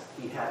press.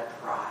 He had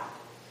pride.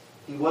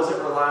 He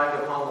wasn't relying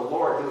upon the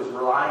Lord. He was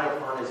relying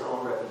upon his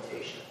own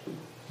reputation.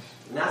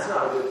 And that's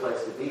not a good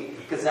place to be,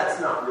 because that's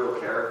not real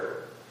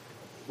character.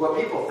 What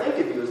people think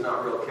of you is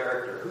not real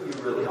character. Who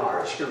you really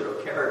are is your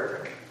real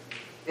character.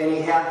 And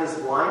he had this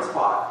blind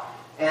spot.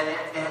 And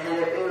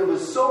it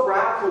was so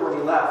radical when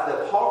he left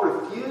that Paul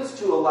refused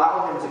to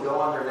allow him to go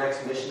on their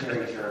next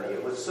missionary journey.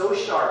 It was so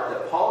sharp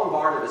that Paul and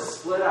Barnabas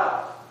split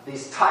up.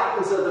 These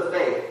titans of the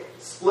faith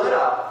split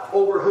up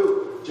over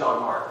who? John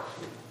Mark.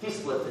 He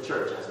split the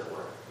church, as it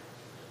were.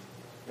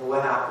 And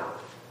what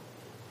happened?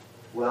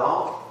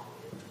 Well,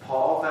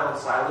 Paul found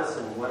Silas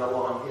and went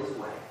along his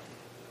way.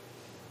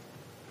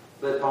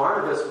 But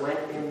Barnabas went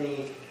in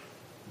the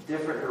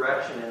different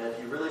direction. And if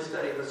you really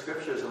study the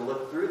scriptures and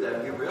look through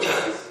them, you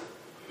realize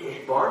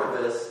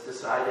Barnabas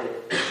decided,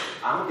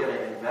 I'm going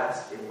to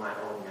invest in my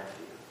own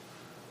nephew.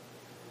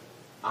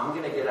 I'm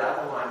going to get out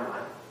of the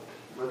limelight.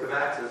 The book of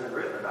Acts isn't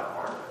written about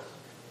Barnabas.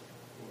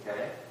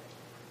 Okay?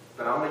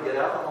 But I'm going to get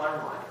out of the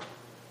limelight.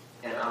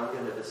 And I'm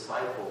going to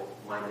disciple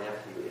my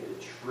nephew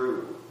into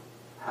true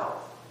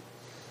health.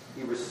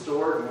 He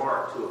restored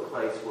Mark to a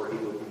place where he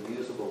would be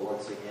usable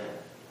once again.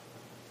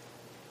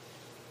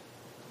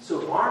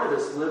 So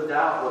Barnabas lived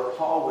out what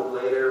Paul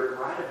would later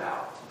write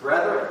about.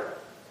 Brethren,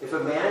 if a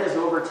man is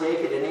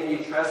overtaken in any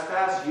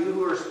trespass, you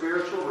who are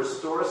spiritual,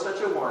 restore such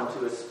a one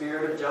to a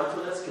spirit of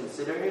gentleness,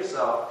 considering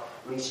yourself,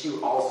 lest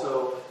you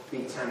also be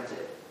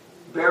tempted.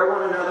 Bear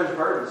one another's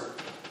burdens.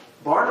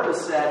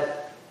 Barnabas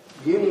said,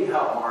 you need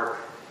help, Mark.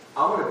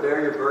 I'm going to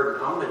bear your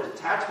burden. I'm going to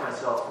detach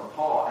myself from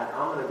Paul, and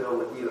I'm going to go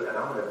with you, and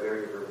I'm going to bear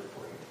your burden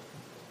for you.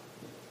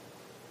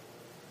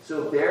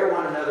 So bear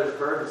one another's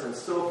burdens and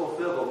so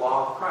fulfill the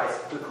law of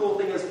Christ. The cool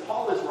thing is,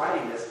 Paul is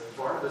writing this.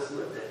 Barnabas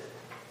lived it.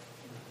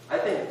 I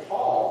think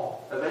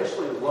Paul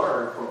eventually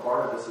learned from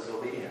Barnabas'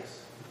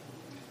 obedience,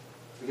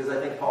 because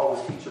I think Paul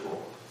was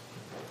teachable.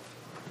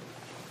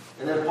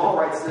 And then Paul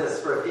writes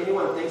this, for if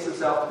anyone thinks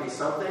himself to be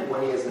something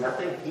when he is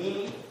nothing,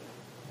 he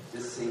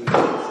deceives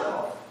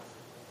himself.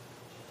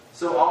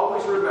 So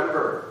always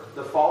remember,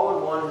 the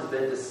fallen one has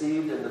been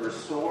deceived, and the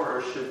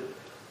restorer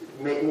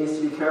needs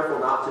to be careful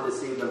not to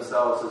deceive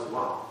themselves as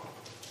well.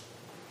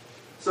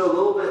 So a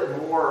little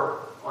bit more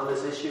on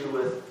this issue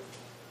with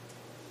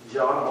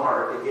John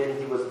Mark, again,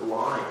 he was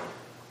blind.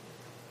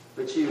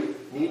 But you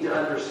need to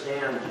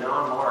understand,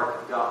 John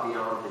Mark got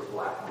beyond his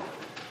black mark.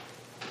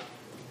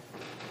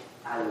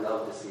 I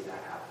love to see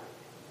that happen.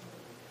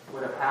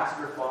 When a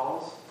pastor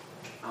falls,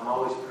 I'm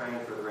always praying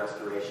for the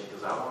restoration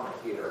because I want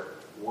to hear,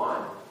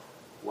 one,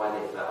 why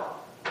they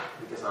fell,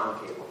 because I'm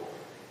capable.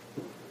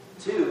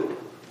 Two,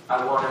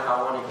 I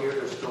want to hear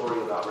their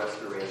story about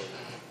restoration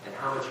and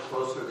how much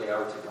closer they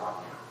are to God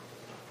now.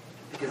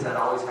 Because that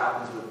always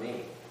happens with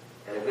me.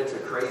 And if it's a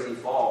crazy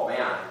fall,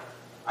 man,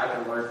 I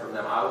can learn from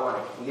them. I want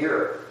to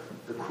hear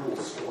the cool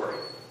story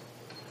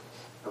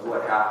of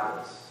what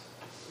happens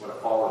when a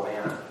fallen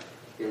man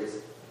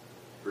is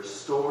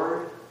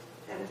restored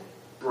and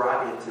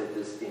brought into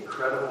this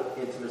incredible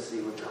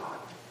intimacy with God.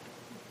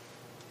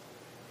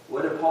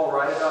 What did Paul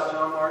write about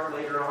John Mark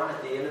later on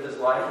at the end of his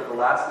life? In the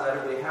last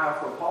letter we have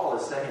from Paul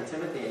is 2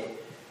 Timothy.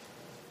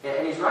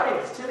 And he's writing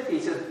to Timothy,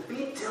 he says,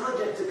 be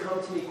diligent to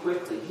come to me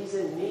quickly. He's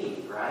in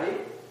need,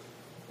 right?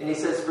 And he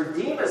says, for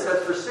Demas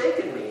has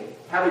forsaken me,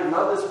 having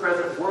loved this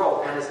present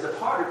world, and has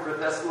departed for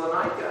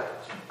Thessalonica.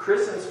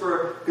 Crescens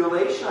for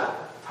Galatia.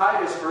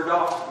 Titus for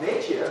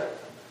Dalmatia,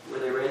 where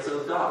they raise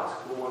those dogs.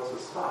 Cool ones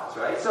with spots,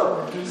 right?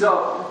 So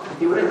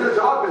he went into the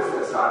dog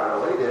business. I don't know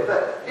what he did.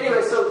 But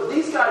anyway, so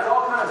these guys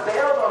all kind of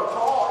bailed on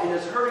Paul in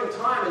his hurting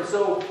time. And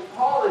so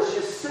Paul is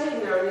just sitting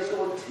there and he's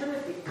going,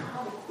 Timothy,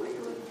 come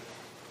quickly.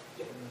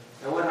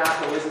 And what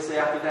happened? What does it say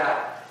after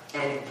that?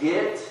 And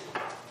get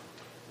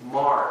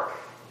Mark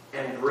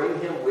and bring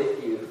him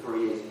with you, for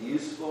he is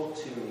useful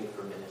to me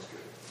for ministry.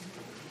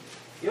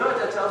 You know what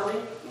that tells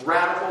me?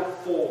 Radical,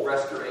 full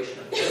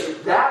restoration.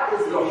 That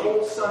is the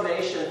whole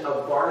summation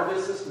of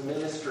Barnabas'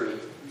 ministry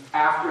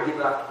after he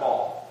left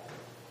Paul.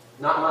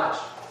 Not much.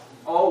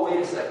 Oh, wait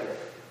a second.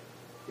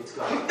 It's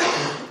God.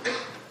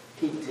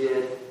 He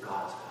did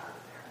God's part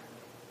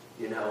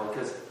there.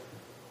 Because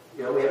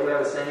we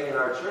have a saying in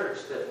our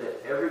church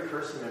that every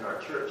person in our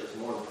church is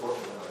more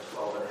important than our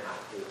 12 and a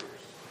half acres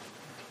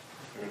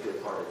in a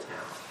good part of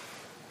town.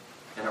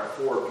 And our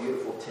 4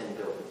 beautiful tin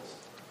buildings.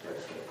 No,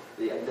 just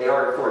kidding. They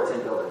are 4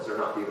 tin buildings. They're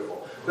not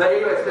beautiful. But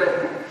anyways,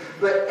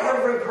 but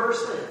every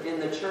person in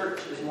the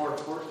church is more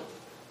important.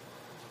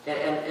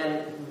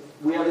 And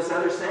we have this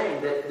other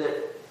saying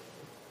that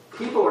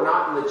people are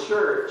not in the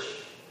church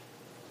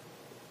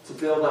to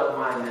build up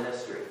my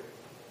ministry.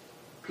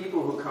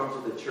 People who come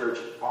to the church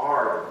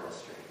are the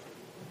ministry.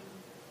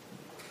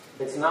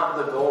 It's not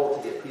the goal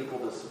to get people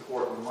to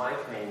support my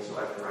pain so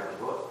I can write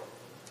a book.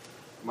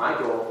 My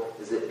goal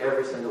is that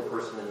every single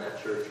person in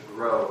that church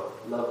grow,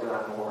 love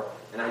God more,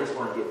 and I just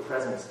want to give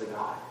presence to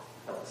God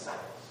of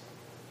disciples.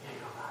 Here you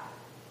go, God.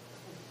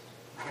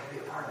 I got to be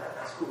a part of that.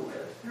 That's cool, man.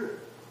 Here.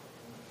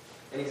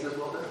 And he says,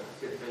 well done,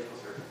 good, faithful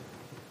servant.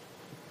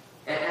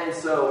 And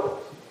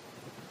so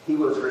he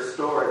was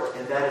restored,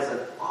 and that is an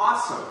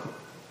awesome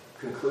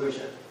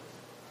conclusion,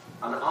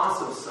 an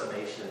awesome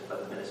summation of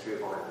the ministry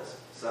of Barnabas,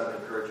 son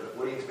of encouragement.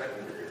 What do you expect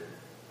him to do?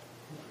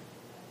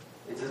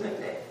 It's his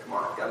nickname. Come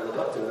on, got to live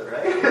up to it,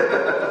 right?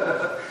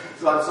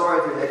 So I'm sorry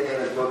if your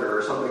nickname is Booger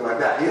or something like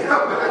that,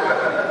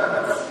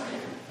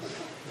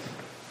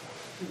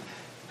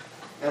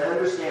 And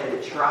understand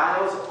that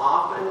trials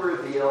often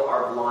reveal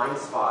our blind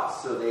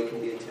spots so they can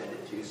be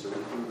attended to, so we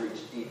can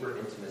reach deeper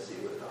intimacy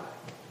with God.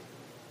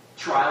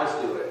 Trials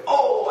do it.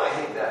 Oh, I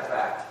hate that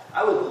fact.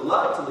 I would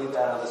love to leave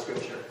that out of the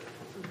scripture.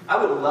 I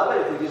would love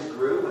it if we just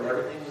grew when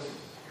everything was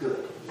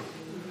good.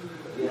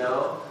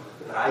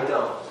 But I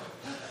don't.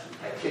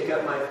 I kick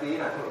up my feet,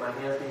 I put my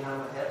hands behind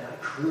my head, and I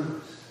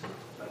cruise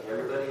like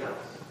everybody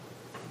else.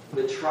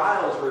 The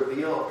trials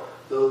reveal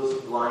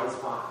those blind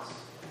spots.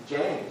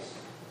 James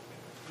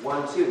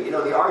 1:2.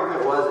 The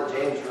argument was that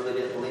James really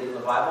didn't believe in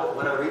the Bible.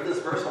 When I read this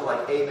verse, I'm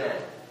like, amen.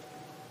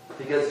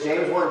 Because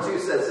James 1:2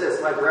 says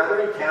this, my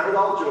brethren, count it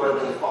all joy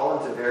when you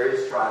fall into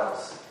various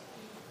trials,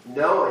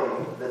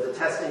 knowing that the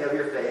testing of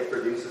your faith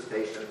produces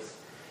patience.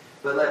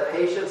 But let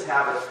patience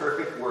have its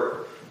perfect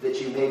work,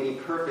 that you may be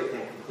perfect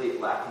and complete,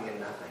 lacking in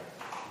nothing.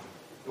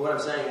 And what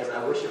I'm saying is,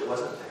 I wish it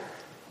wasn't there.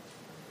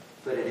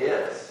 But it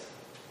is.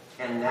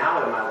 And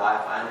now in my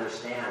life, I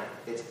understand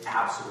it's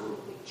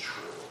absolutely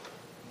true.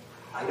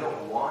 I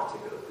don't want to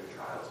go through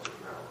trials to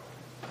grow.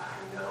 But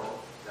I know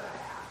that I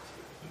have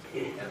to.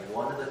 And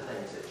one of the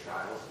things that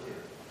trials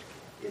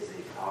do is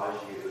they cause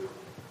you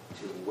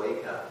to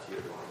wake up to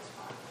your blind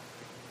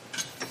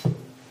spot.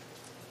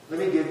 Let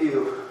me give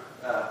you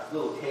a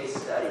little case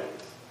study.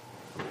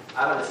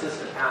 I'm an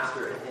assistant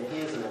pastor, and he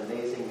is an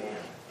amazing man.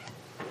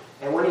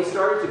 And when he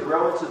started to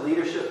grow into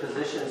leadership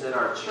positions in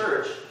our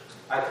church,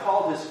 I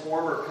called his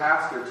former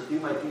pastor to do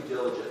my due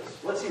diligence.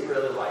 What's he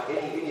really like?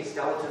 Any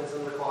skeletons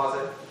in the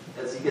closet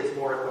as he gets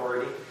more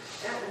authority?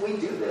 And we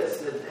do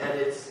this, and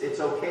it's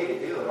okay to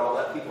do it. I'll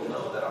let people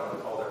know that I'm going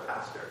to call their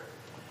pastor.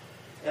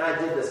 And I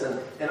did this,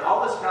 and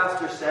all this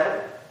pastor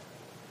said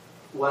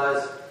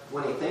was,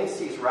 when he thinks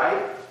he's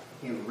right,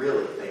 he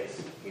really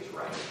thinks he's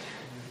right.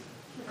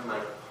 I'm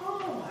like,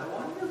 oh, I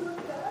wonder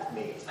what that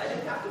means. I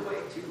didn't have to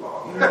wait too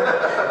long.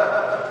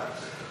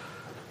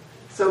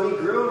 So he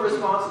grew in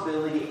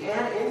responsibility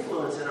and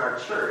influence in our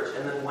church,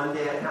 and then one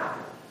day it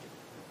happened.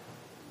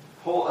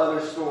 Whole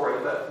other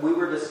story, but we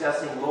were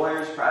discussing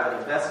lawyers, private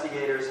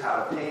investigators,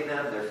 how to pay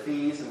them, their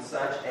fees and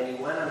such, and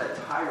he went on a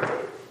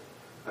tirade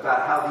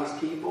about how these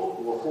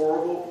people were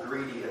horrible,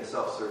 greedy, and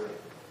self-serving.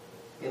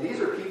 And these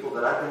are people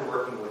that I've been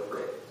working with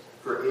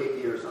for 8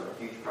 years on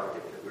a huge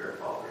project that we're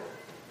involved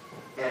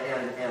in.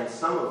 And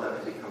some of them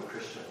have become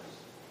Christians.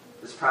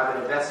 This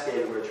private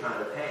investigator we were trying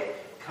to pay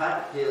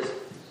cut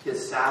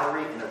his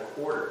salary in a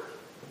quarter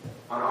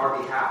on our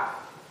behalf.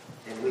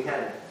 And he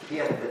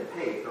hadn't been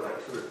paid for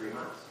like 2 or 3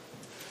 months.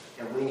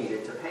 And we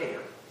needed to pay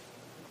him.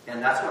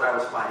 And that's what I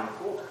was fighting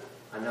for.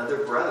 Another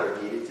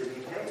brother needed to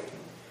be paid.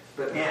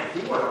 But man, he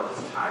went on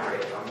this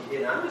tirade on me,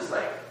 and I'm just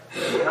like,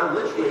 and I'm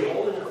literally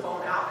holding the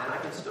phone out, and I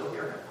can still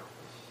hear him.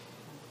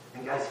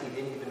 And guys, he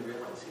didn't even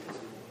realize he was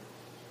doing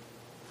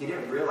it. He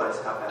didn't realize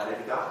how bad it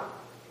had gotten.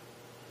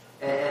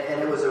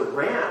 And it was a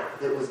rant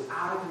that was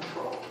out of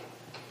control.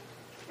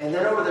 And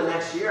then over the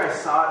next year, I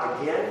saw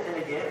it again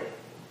and again.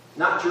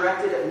 Not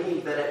directed at me,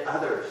 but at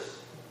others.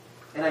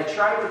 And I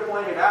tried to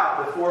point it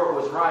out before it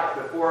was right,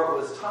 before it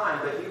was time,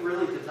 but he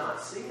really did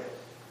not see it.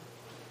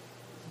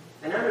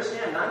 And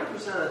understand, 90%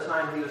 of the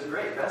time he was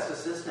great. Best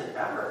assistant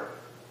ever.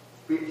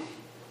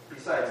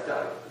 Besides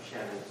Doug,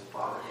 Shannon's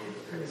father, he was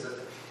a great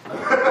assistant.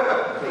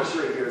 Make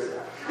sure he hears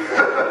that.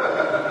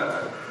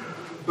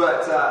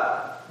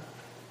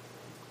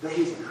 But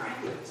he's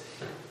great.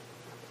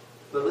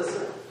 But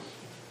listen,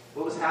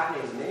 what was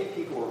happening is many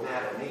people were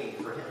mad at me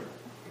for him,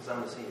 because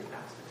I'm the senior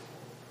pastor.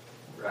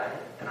 Right?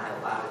 And I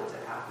allowed it to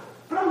happen.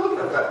 But I'm looking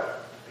at that.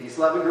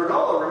 Peace-loving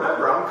granola.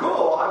 Remember, I'm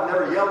cool. I've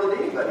never yelled at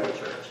anybody in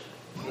church.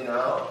 You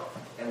know?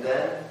 And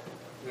then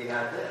we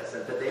had this.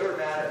 But they were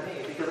mad at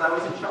me because I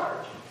was in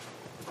charge.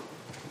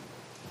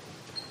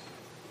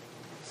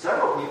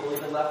 Several people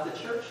even left the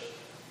church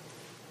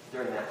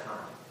during that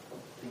time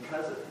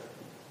because of him.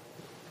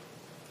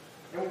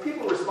 And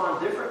people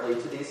respond differently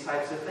to these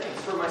types of things.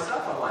 For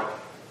myself, I'm like,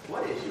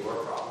 what is your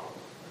problem?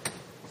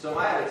 So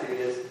my attitude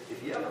is,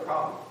 if you have a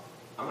problem,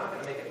 I'm not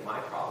going to make it my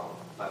problem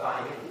by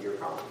buying into your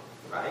problem,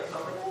 right? So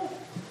I'm like, oh,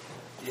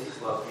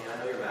 Jesus loves me. I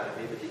know you're mad at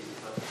me, but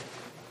Jesus loves me.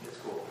 It's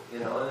cool. You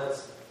know, and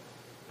that's,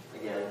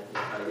 again, you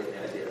kind of get the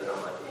idea that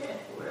I'm like,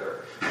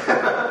 whatever.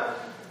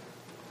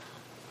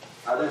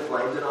 Others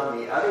blamed it on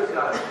me. Others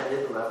got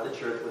offended and left the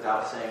church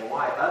without saying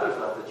why. Others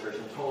left the church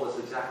and told us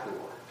exactly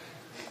why.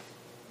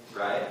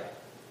 Right?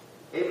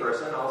 A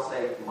person, I'll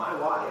say, my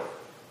wife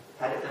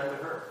had it done to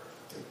her.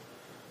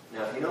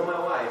 Now, if you know my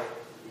wife,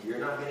 you're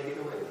not going to get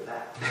away with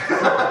that.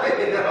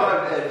 You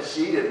know, and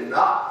she did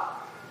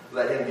not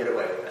let him get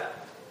away with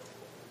that.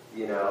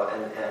 You know,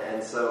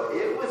 and so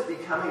it was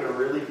becoming a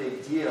really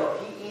big deal.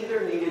 He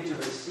either needed to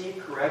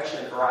receive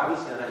correction or I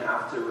was going to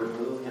have to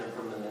remove him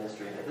from the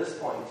ministry. And at this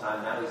point in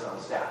time, now he's on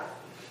staff.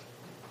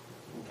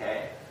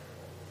 Okay?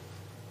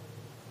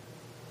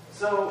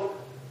 So,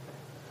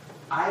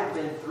 I have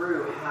been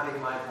through having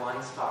my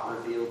blind spot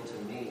revealed to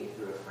me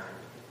through a friend.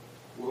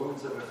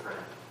 Wounds of a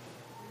friend.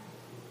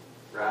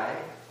 Right?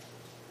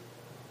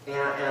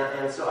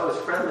 And so I was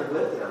friendly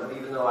with him,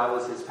 even though I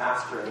was his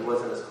pastor and he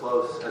wasn't as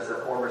close as a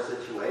former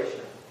situation.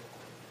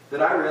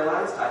 But I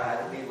realized I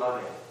had to be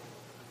loving.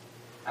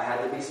 I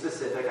had to be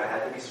specific, I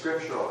had to be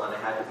scriptural, and I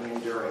had to be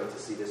enduring to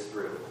see this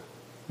through.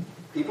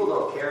 People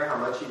don't care how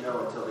much you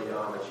know until they know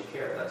how much you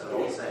care. That's an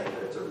old saying,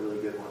 but it's a really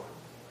good one.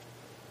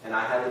 And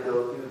I had to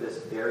go through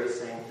this very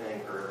same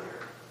thing earlier.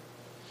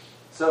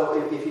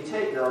 So if you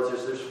take notes,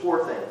 there's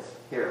 4 things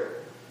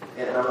here.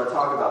 And I'm going to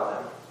talk about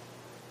them.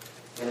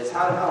 And it's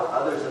how to help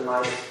others in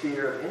my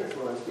sphere of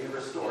influence be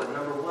restored.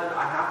 Number 1,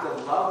 I have to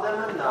love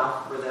them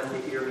enough for them to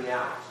hear me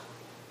out.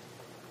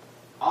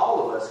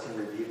 All of us can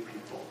rebuke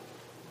people.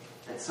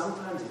 And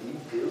sometimes it even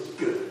feels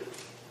good.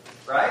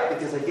 Right?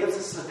 Because it gives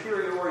us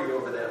superiority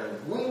over them.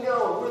 And we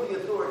know we're the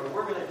authority and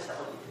we're going to tell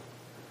you.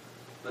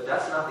 But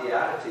that's not the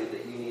attitude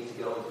that you need to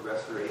go into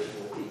restoration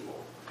with people.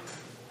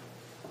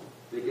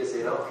 Because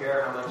they don't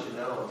care how much you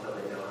know until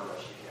they know how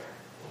much you care.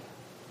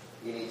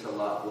 You need to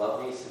love.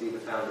 Love needs to be the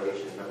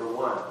foundation. Number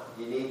 1,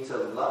 you need to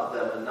love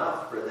them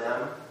enough for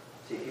them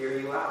to hear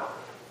you out.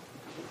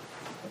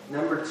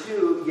 Number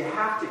 2, you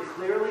have to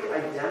clearly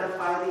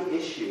identify the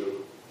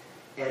issue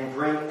and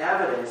bring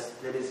evidence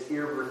that is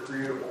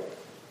irrefutable.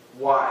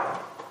 Why?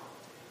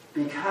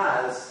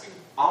 Because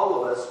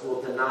all of us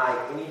will deny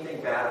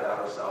anything bad about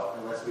ourselves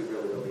unless we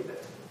really believe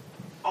it.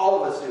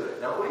 All of us do it,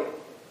 don't we?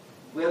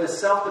 We have this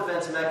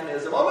self-defense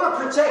mechanism. I'm going to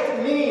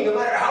protect me no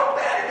matter how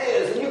bad it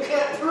is, and you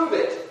can't prove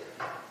it.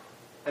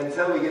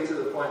 Until we get to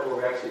the point where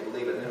we actually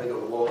believe it, and then we go,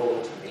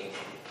 woe to me.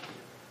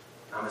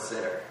 I'm a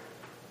sinner.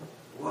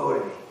 Woe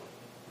to me.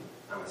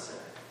 I'm a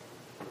sinner.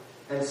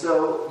 And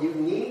so you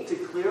need to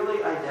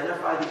clearly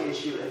identify the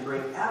issue and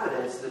bring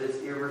evidence that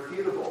is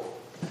irrefutable.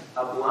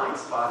 A blind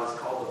spot is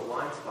called a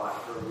blind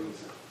spot for a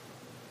reason.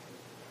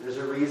 There's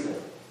a reason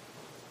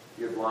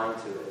you're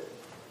blind to it.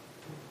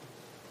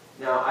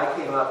 Now, I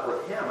came up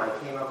with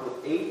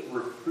 8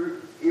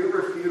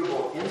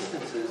 irrefutable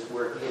instances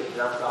where he had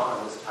jumped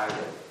on this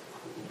tirade.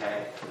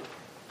 Okay?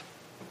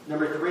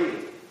 Number 3,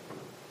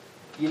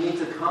 you need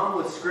to come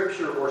with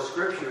Scripture or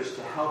Scriptures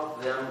to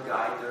help them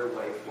guide their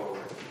way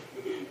forward.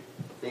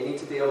 They need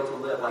to be able to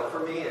live. Like for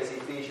me, it's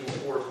Ephesians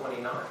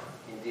 4:29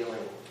 in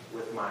dealing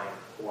with my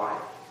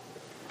wife.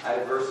 I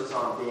have verses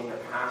on being a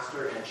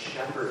pastor and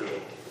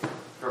shepherding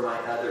for my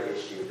other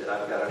issue that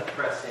I've got to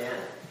press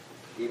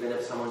in, even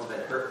if someone's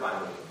been hurt by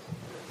me,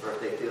 or if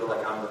they feel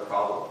like I'm the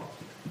problem.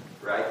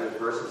 Right? There's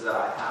verses that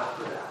I have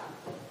for that.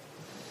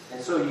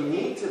 And so you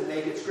need to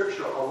make it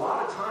scriptural. A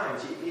lot of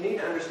times, you need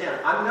to understand,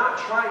 I'm not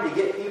trying to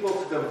get people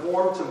to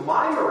conform to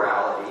my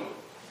morality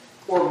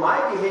or my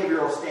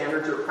behavioral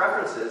standards or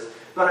preferences,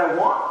 but I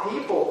want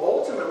people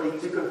ultimately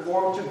to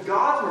conform to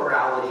God's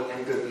morality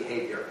and good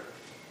behavior.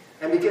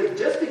 And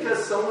just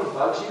because someone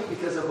bugs you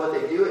because of what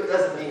they do, it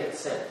doesn't mean it's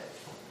sin.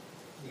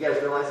 You guys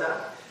realize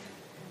that?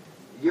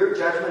 Your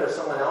judgment of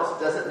someone else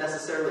doesn't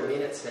necessarily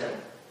mean it's sin.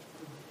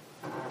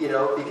 You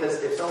know,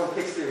 because if someone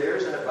picks their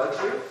ears and it bugs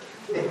you,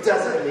 it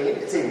doesn't mean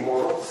it's a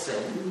mortal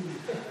sin.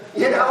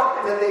 You know,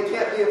 and then they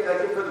can't be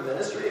effective for the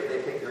ministry if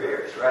they pick their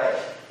ears, right?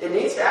 It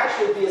needs to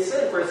actually be a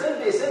sin. For a sin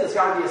to be a sin, it's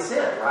got to be a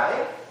sin,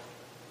 right?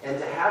 And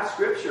to have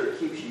Scripture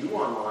keeps you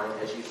online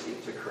as you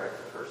seek to correct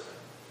the person.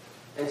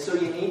 And so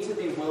you need to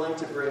be willing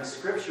to bring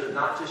Scripture,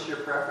 not just your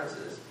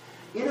preferences.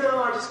 You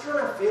know, I just kind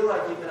of feel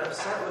like you've been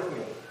upset with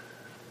me.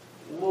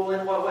 Well,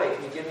 in what way?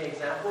 Can you give me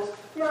examples?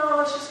 No,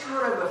 it's just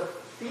kind of a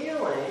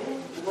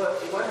feeling.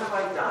 What have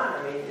I done?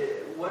 I mean,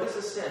 what is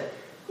a sin?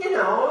 You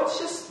know, it's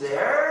just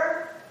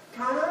there,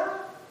 kind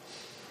of.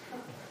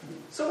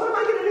 So what am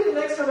I going to do the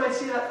next time I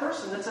see that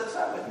person that's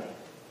upset with me?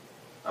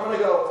 I'm going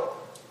to go,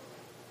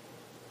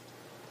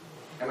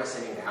 am I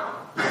sinning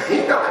down?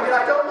 You know, I mean,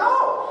 I don't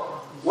know.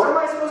 What am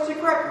I supposed to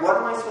correct? What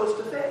am I supposed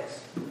to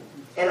fix?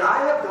 And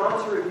I have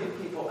gone to review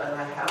people and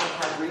I haven't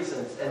had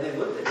reasons. And they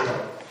looked at me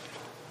like,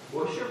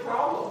 what's your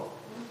problem?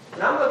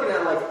 And I'm looking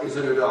at it like,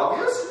 isn't it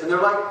obvious? And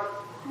they're like,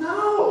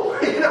 no.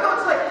 You know,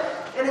 it's like,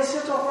 and it's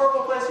such a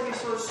horrible place to be.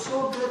 So it's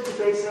so good to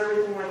base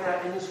everything like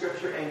that in the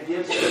Scripture and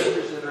give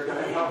Scriptures that are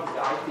going to help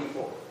guide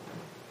people.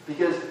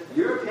 Because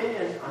your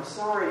opinion, I'm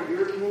sorry,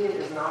 your opinion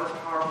is not as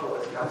powerful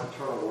as God's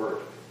eternal Word.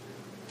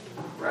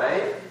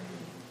 Right?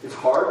 It's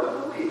hard to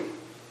believe,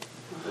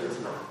 but it's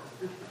not.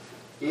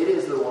 It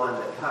is the one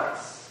that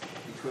cuts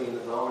between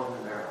the bone and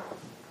the marrow.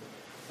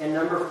 And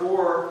number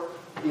 4,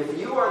 if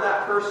you are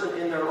that person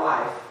in their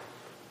life,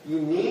 you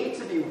need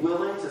to be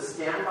willing to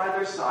stand by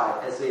their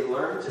side as they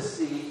learn to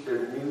see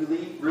their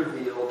newly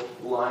revealed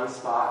blind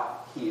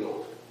spot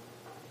healed.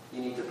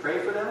 You need to pray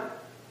for them.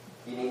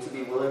 You need to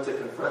be willing to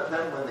confront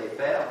them when they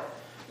fail.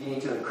 You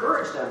need to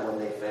encourage them when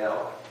they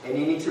fail. And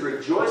you need to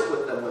rejoice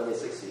with them when they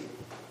succeed.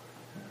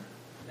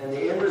 And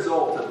the end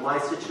result of my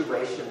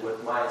situation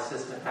with my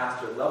assistant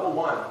pastor, level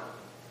 1,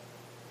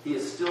 he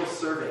is still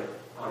serving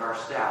on our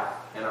staff,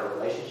 and our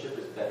relationship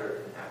is better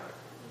than ever.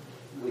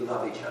 We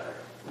love each other.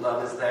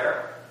 Love is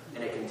there,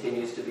 and it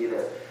continues to be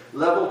there.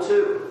 Level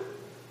 2,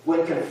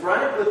 when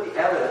confronted with the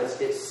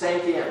evidence, it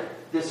sank in.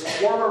 This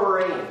former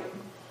Marine,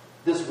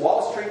 this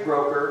Wall Street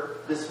broker,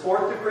 this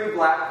 4th-degree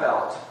black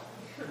belt,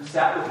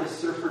 sat with his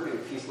surfer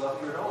boots. He's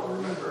left here at all,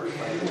 remember?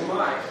 Like,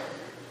 mine.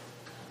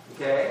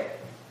 Okay?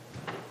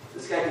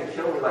 This guy can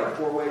kill me like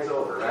 4 ways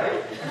over,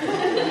 right?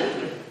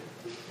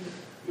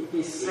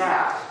 He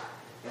sat,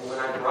 and when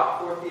I brought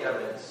forth the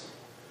evidence,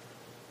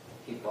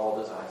 he bawled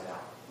his eyes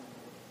out.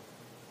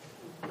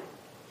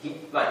 He,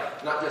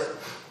 like, not just,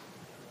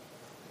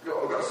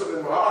 oh, I got something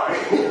in my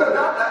eye. You know,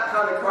 not that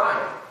kind of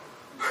crying.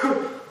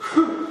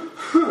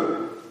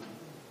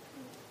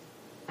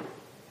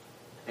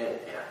 And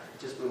it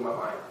just blew my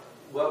mind.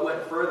 What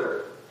went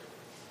further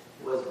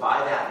was by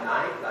that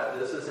night,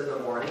 this is in the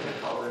morning,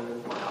 I called him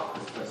in my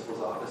office,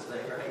 principal's office thing,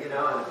 right? You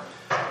know,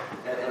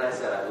 and I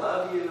said, I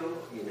love you,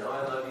 you know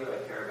I love you, I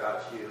care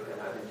about you,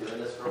 and I've been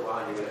doing this for a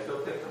while, you're going to feel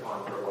picked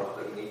upon for a while,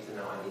 but you need to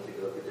know I need to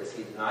go through this.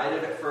 He denied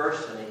it at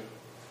first,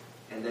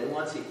 and then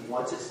once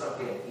it sunk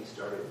in, he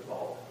started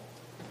bawling.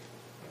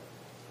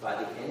 By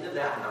the end of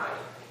that night,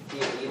 he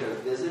had either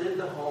visited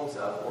the homes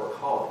of or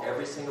called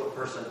every single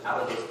person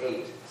out of those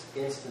 8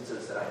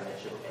 instances that I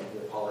mentioned, and he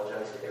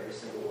apologized to every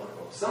single one of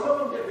them. Some of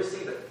them didn't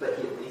receive it, but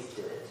he at least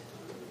did it.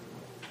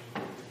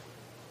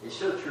 It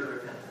showed true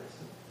repentance.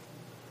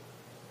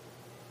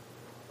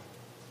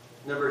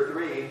 Number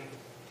 3,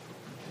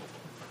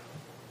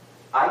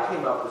 I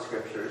came up with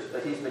Scriptures,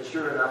 but he's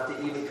mature enough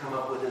to even come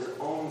up with his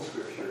own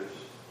Scriptures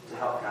to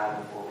help guide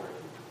him forward.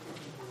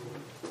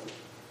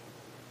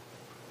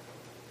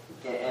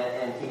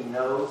 And he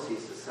knows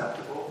he's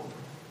susceptible.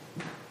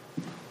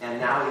 And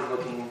now he's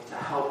looking to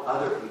help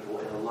other people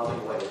in a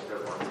loving way with their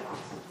blind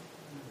spots.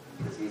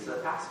 Because he's a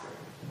pastor.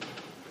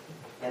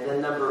 And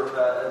then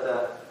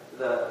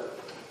the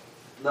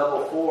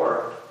level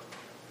 4,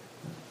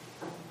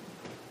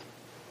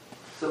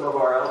 some of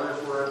our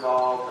elders were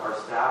involved. Our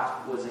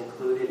staff was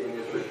included in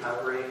his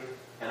recovery.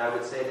 And I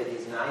would say that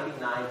he's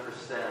 0.9%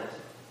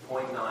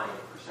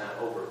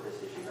 over this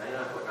issue.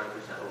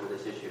 99.9% over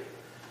this issue.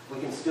 We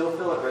can still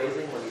feel it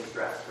raising when he's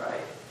stressed,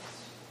 right?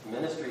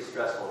 Ministry's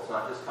stressful. It's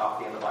not just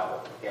coffee and the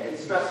Bible. Yeah,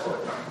 it's stressful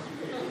at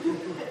times.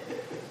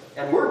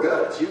 And we're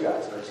good. It's you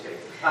guys. No, just kidding.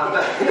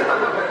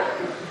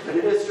 But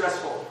it is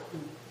stressful.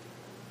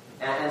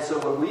 And so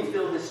when we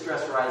feel this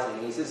stress rising,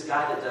 and he's this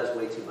guy that does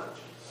way too much.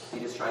 He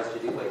just tries to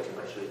do way too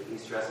much. So he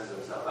stresses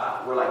himself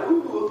out. We're like,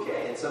 ooh,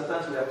 okay. And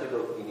sometimes we have to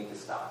go, you need to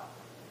stop.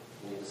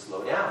 You need to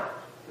slow down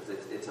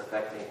because it's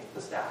affecting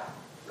the staff,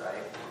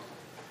 right?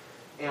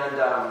 And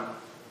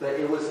but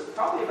it was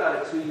probably about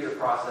a 2-year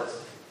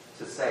process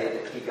to say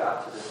that he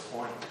got to this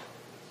point.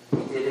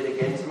 He did it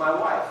again to my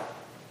wife.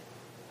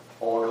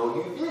 Oh, no,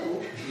 you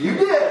didn't. You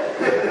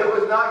did. It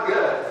was not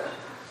good.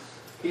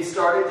 He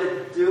started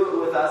to do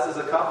it with us as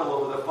a couple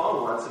over the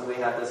phone once, and we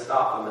had to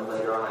stop him, and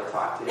later on I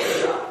talked to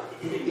him about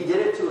it. He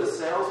did it to a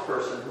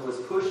salesperson who was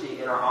pushy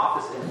in our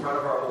office in front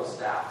of our whole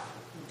staff.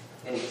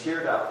 And he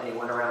teared up, and he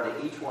went around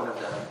to each one of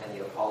them, and he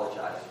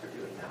apologized for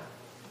doing that.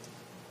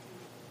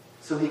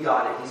 So he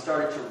got it. He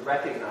started to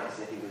recognize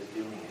that he was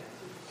doing it.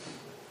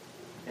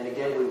 And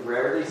again, we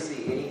rarely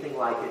see anything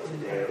like it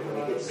today.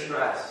 When he gets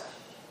stressed,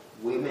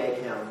 we make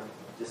him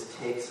just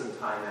take some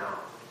time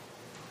out.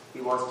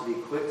 He wants to be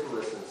quick to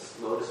listen,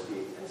 slow to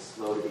speak, and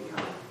slow to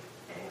become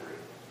angry.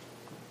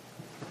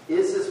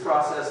 Is this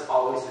process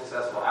always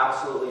successful?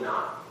 Absolutely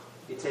not.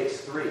 It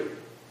takes 3.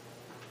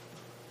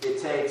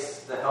 It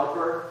takes the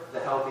helper, the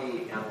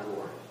helpee, and the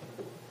Lord.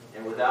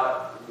 And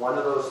without one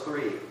of those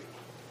 3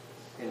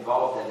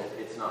 involved in it,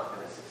 it's not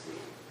going to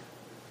succeed.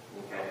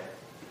 Okay?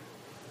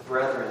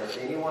 Brethren, if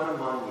anyone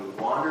among you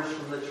wanders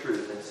from the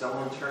truth and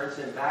someone turns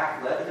him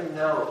back, let him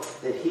know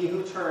that he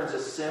who turns a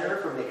sinner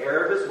from the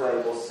error of his way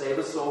will save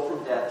a soul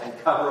from death and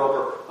cover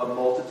over a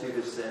multitude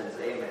of sins.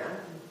 Amen?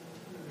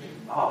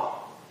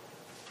 Oh,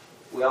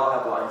 we all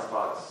have blind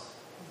spots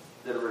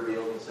that are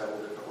revealed in several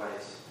different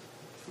ways.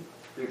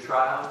 Through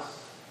trials,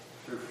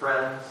 through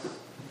friends,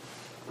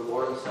 the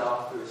Lord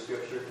himself, through his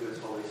scripture, through his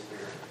Holy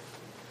Spirit.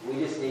 We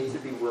just need to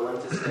be willing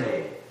to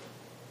say,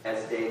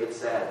 as David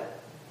said,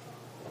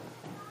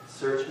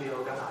 search me,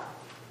 O God,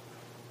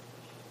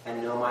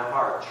 and know my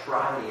heart.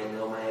 Try me and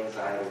know my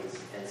anxieties,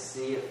 and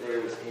see if there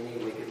is any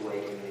wicked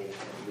way in me,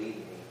 and lead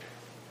me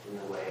in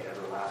the way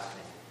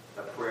everlasting.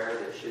 A prayer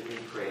that should be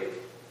prayed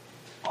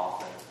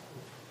often.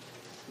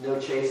 No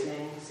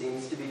chastening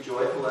seems to be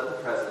joyful at the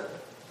present,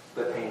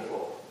 but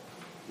painful.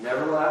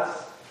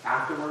 Nevertheless,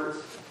 afterwards,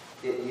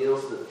 it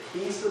yields the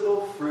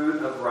peaceable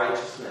fruit of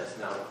righteousness.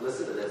 Now,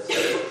 listen to this.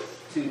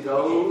 To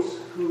those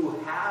who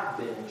have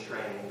been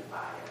trained by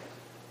it.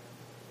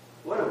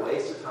 What a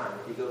waste of time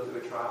if you go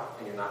through a trial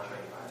and you're not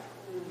trained by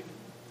it.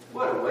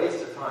 What a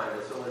waste of time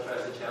if someone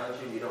tries to challenge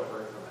you and you don't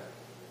learn from it.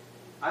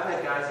 I've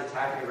had guys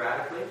attack me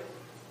radically,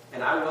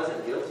 and I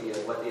wasn't guilty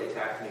of what they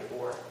attacked me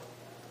for.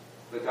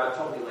 But God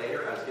told me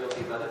later I was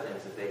guilty of other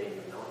things that they didn't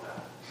even know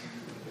about.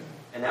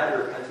 And I had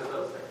to repent of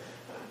those things.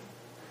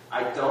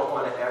 I don't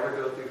want to ever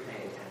go through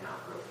pain and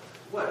not grow.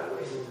 What a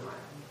waste of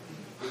time.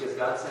 Because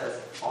God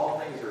says all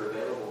things are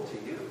available to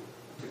you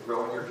to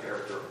grow in your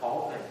character.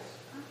 All things.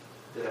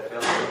 Did I fail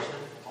to mention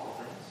all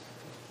things?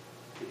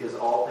 Because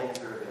all things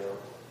are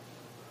available.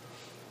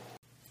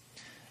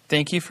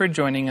 Thank you for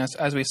joining us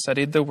as we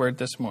studied the Word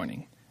this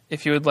morning.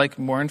 If you would like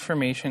more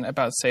information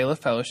about Selah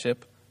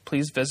Fellowship,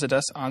 please visit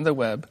us on the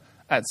web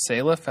at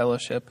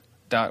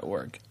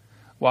selahfellowship.org.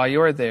 While you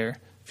are there,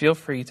 feel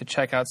free to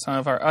check out some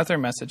of our other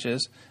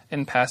messages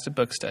and past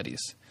book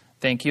studies.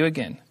 Thank you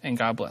again, and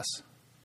God bless.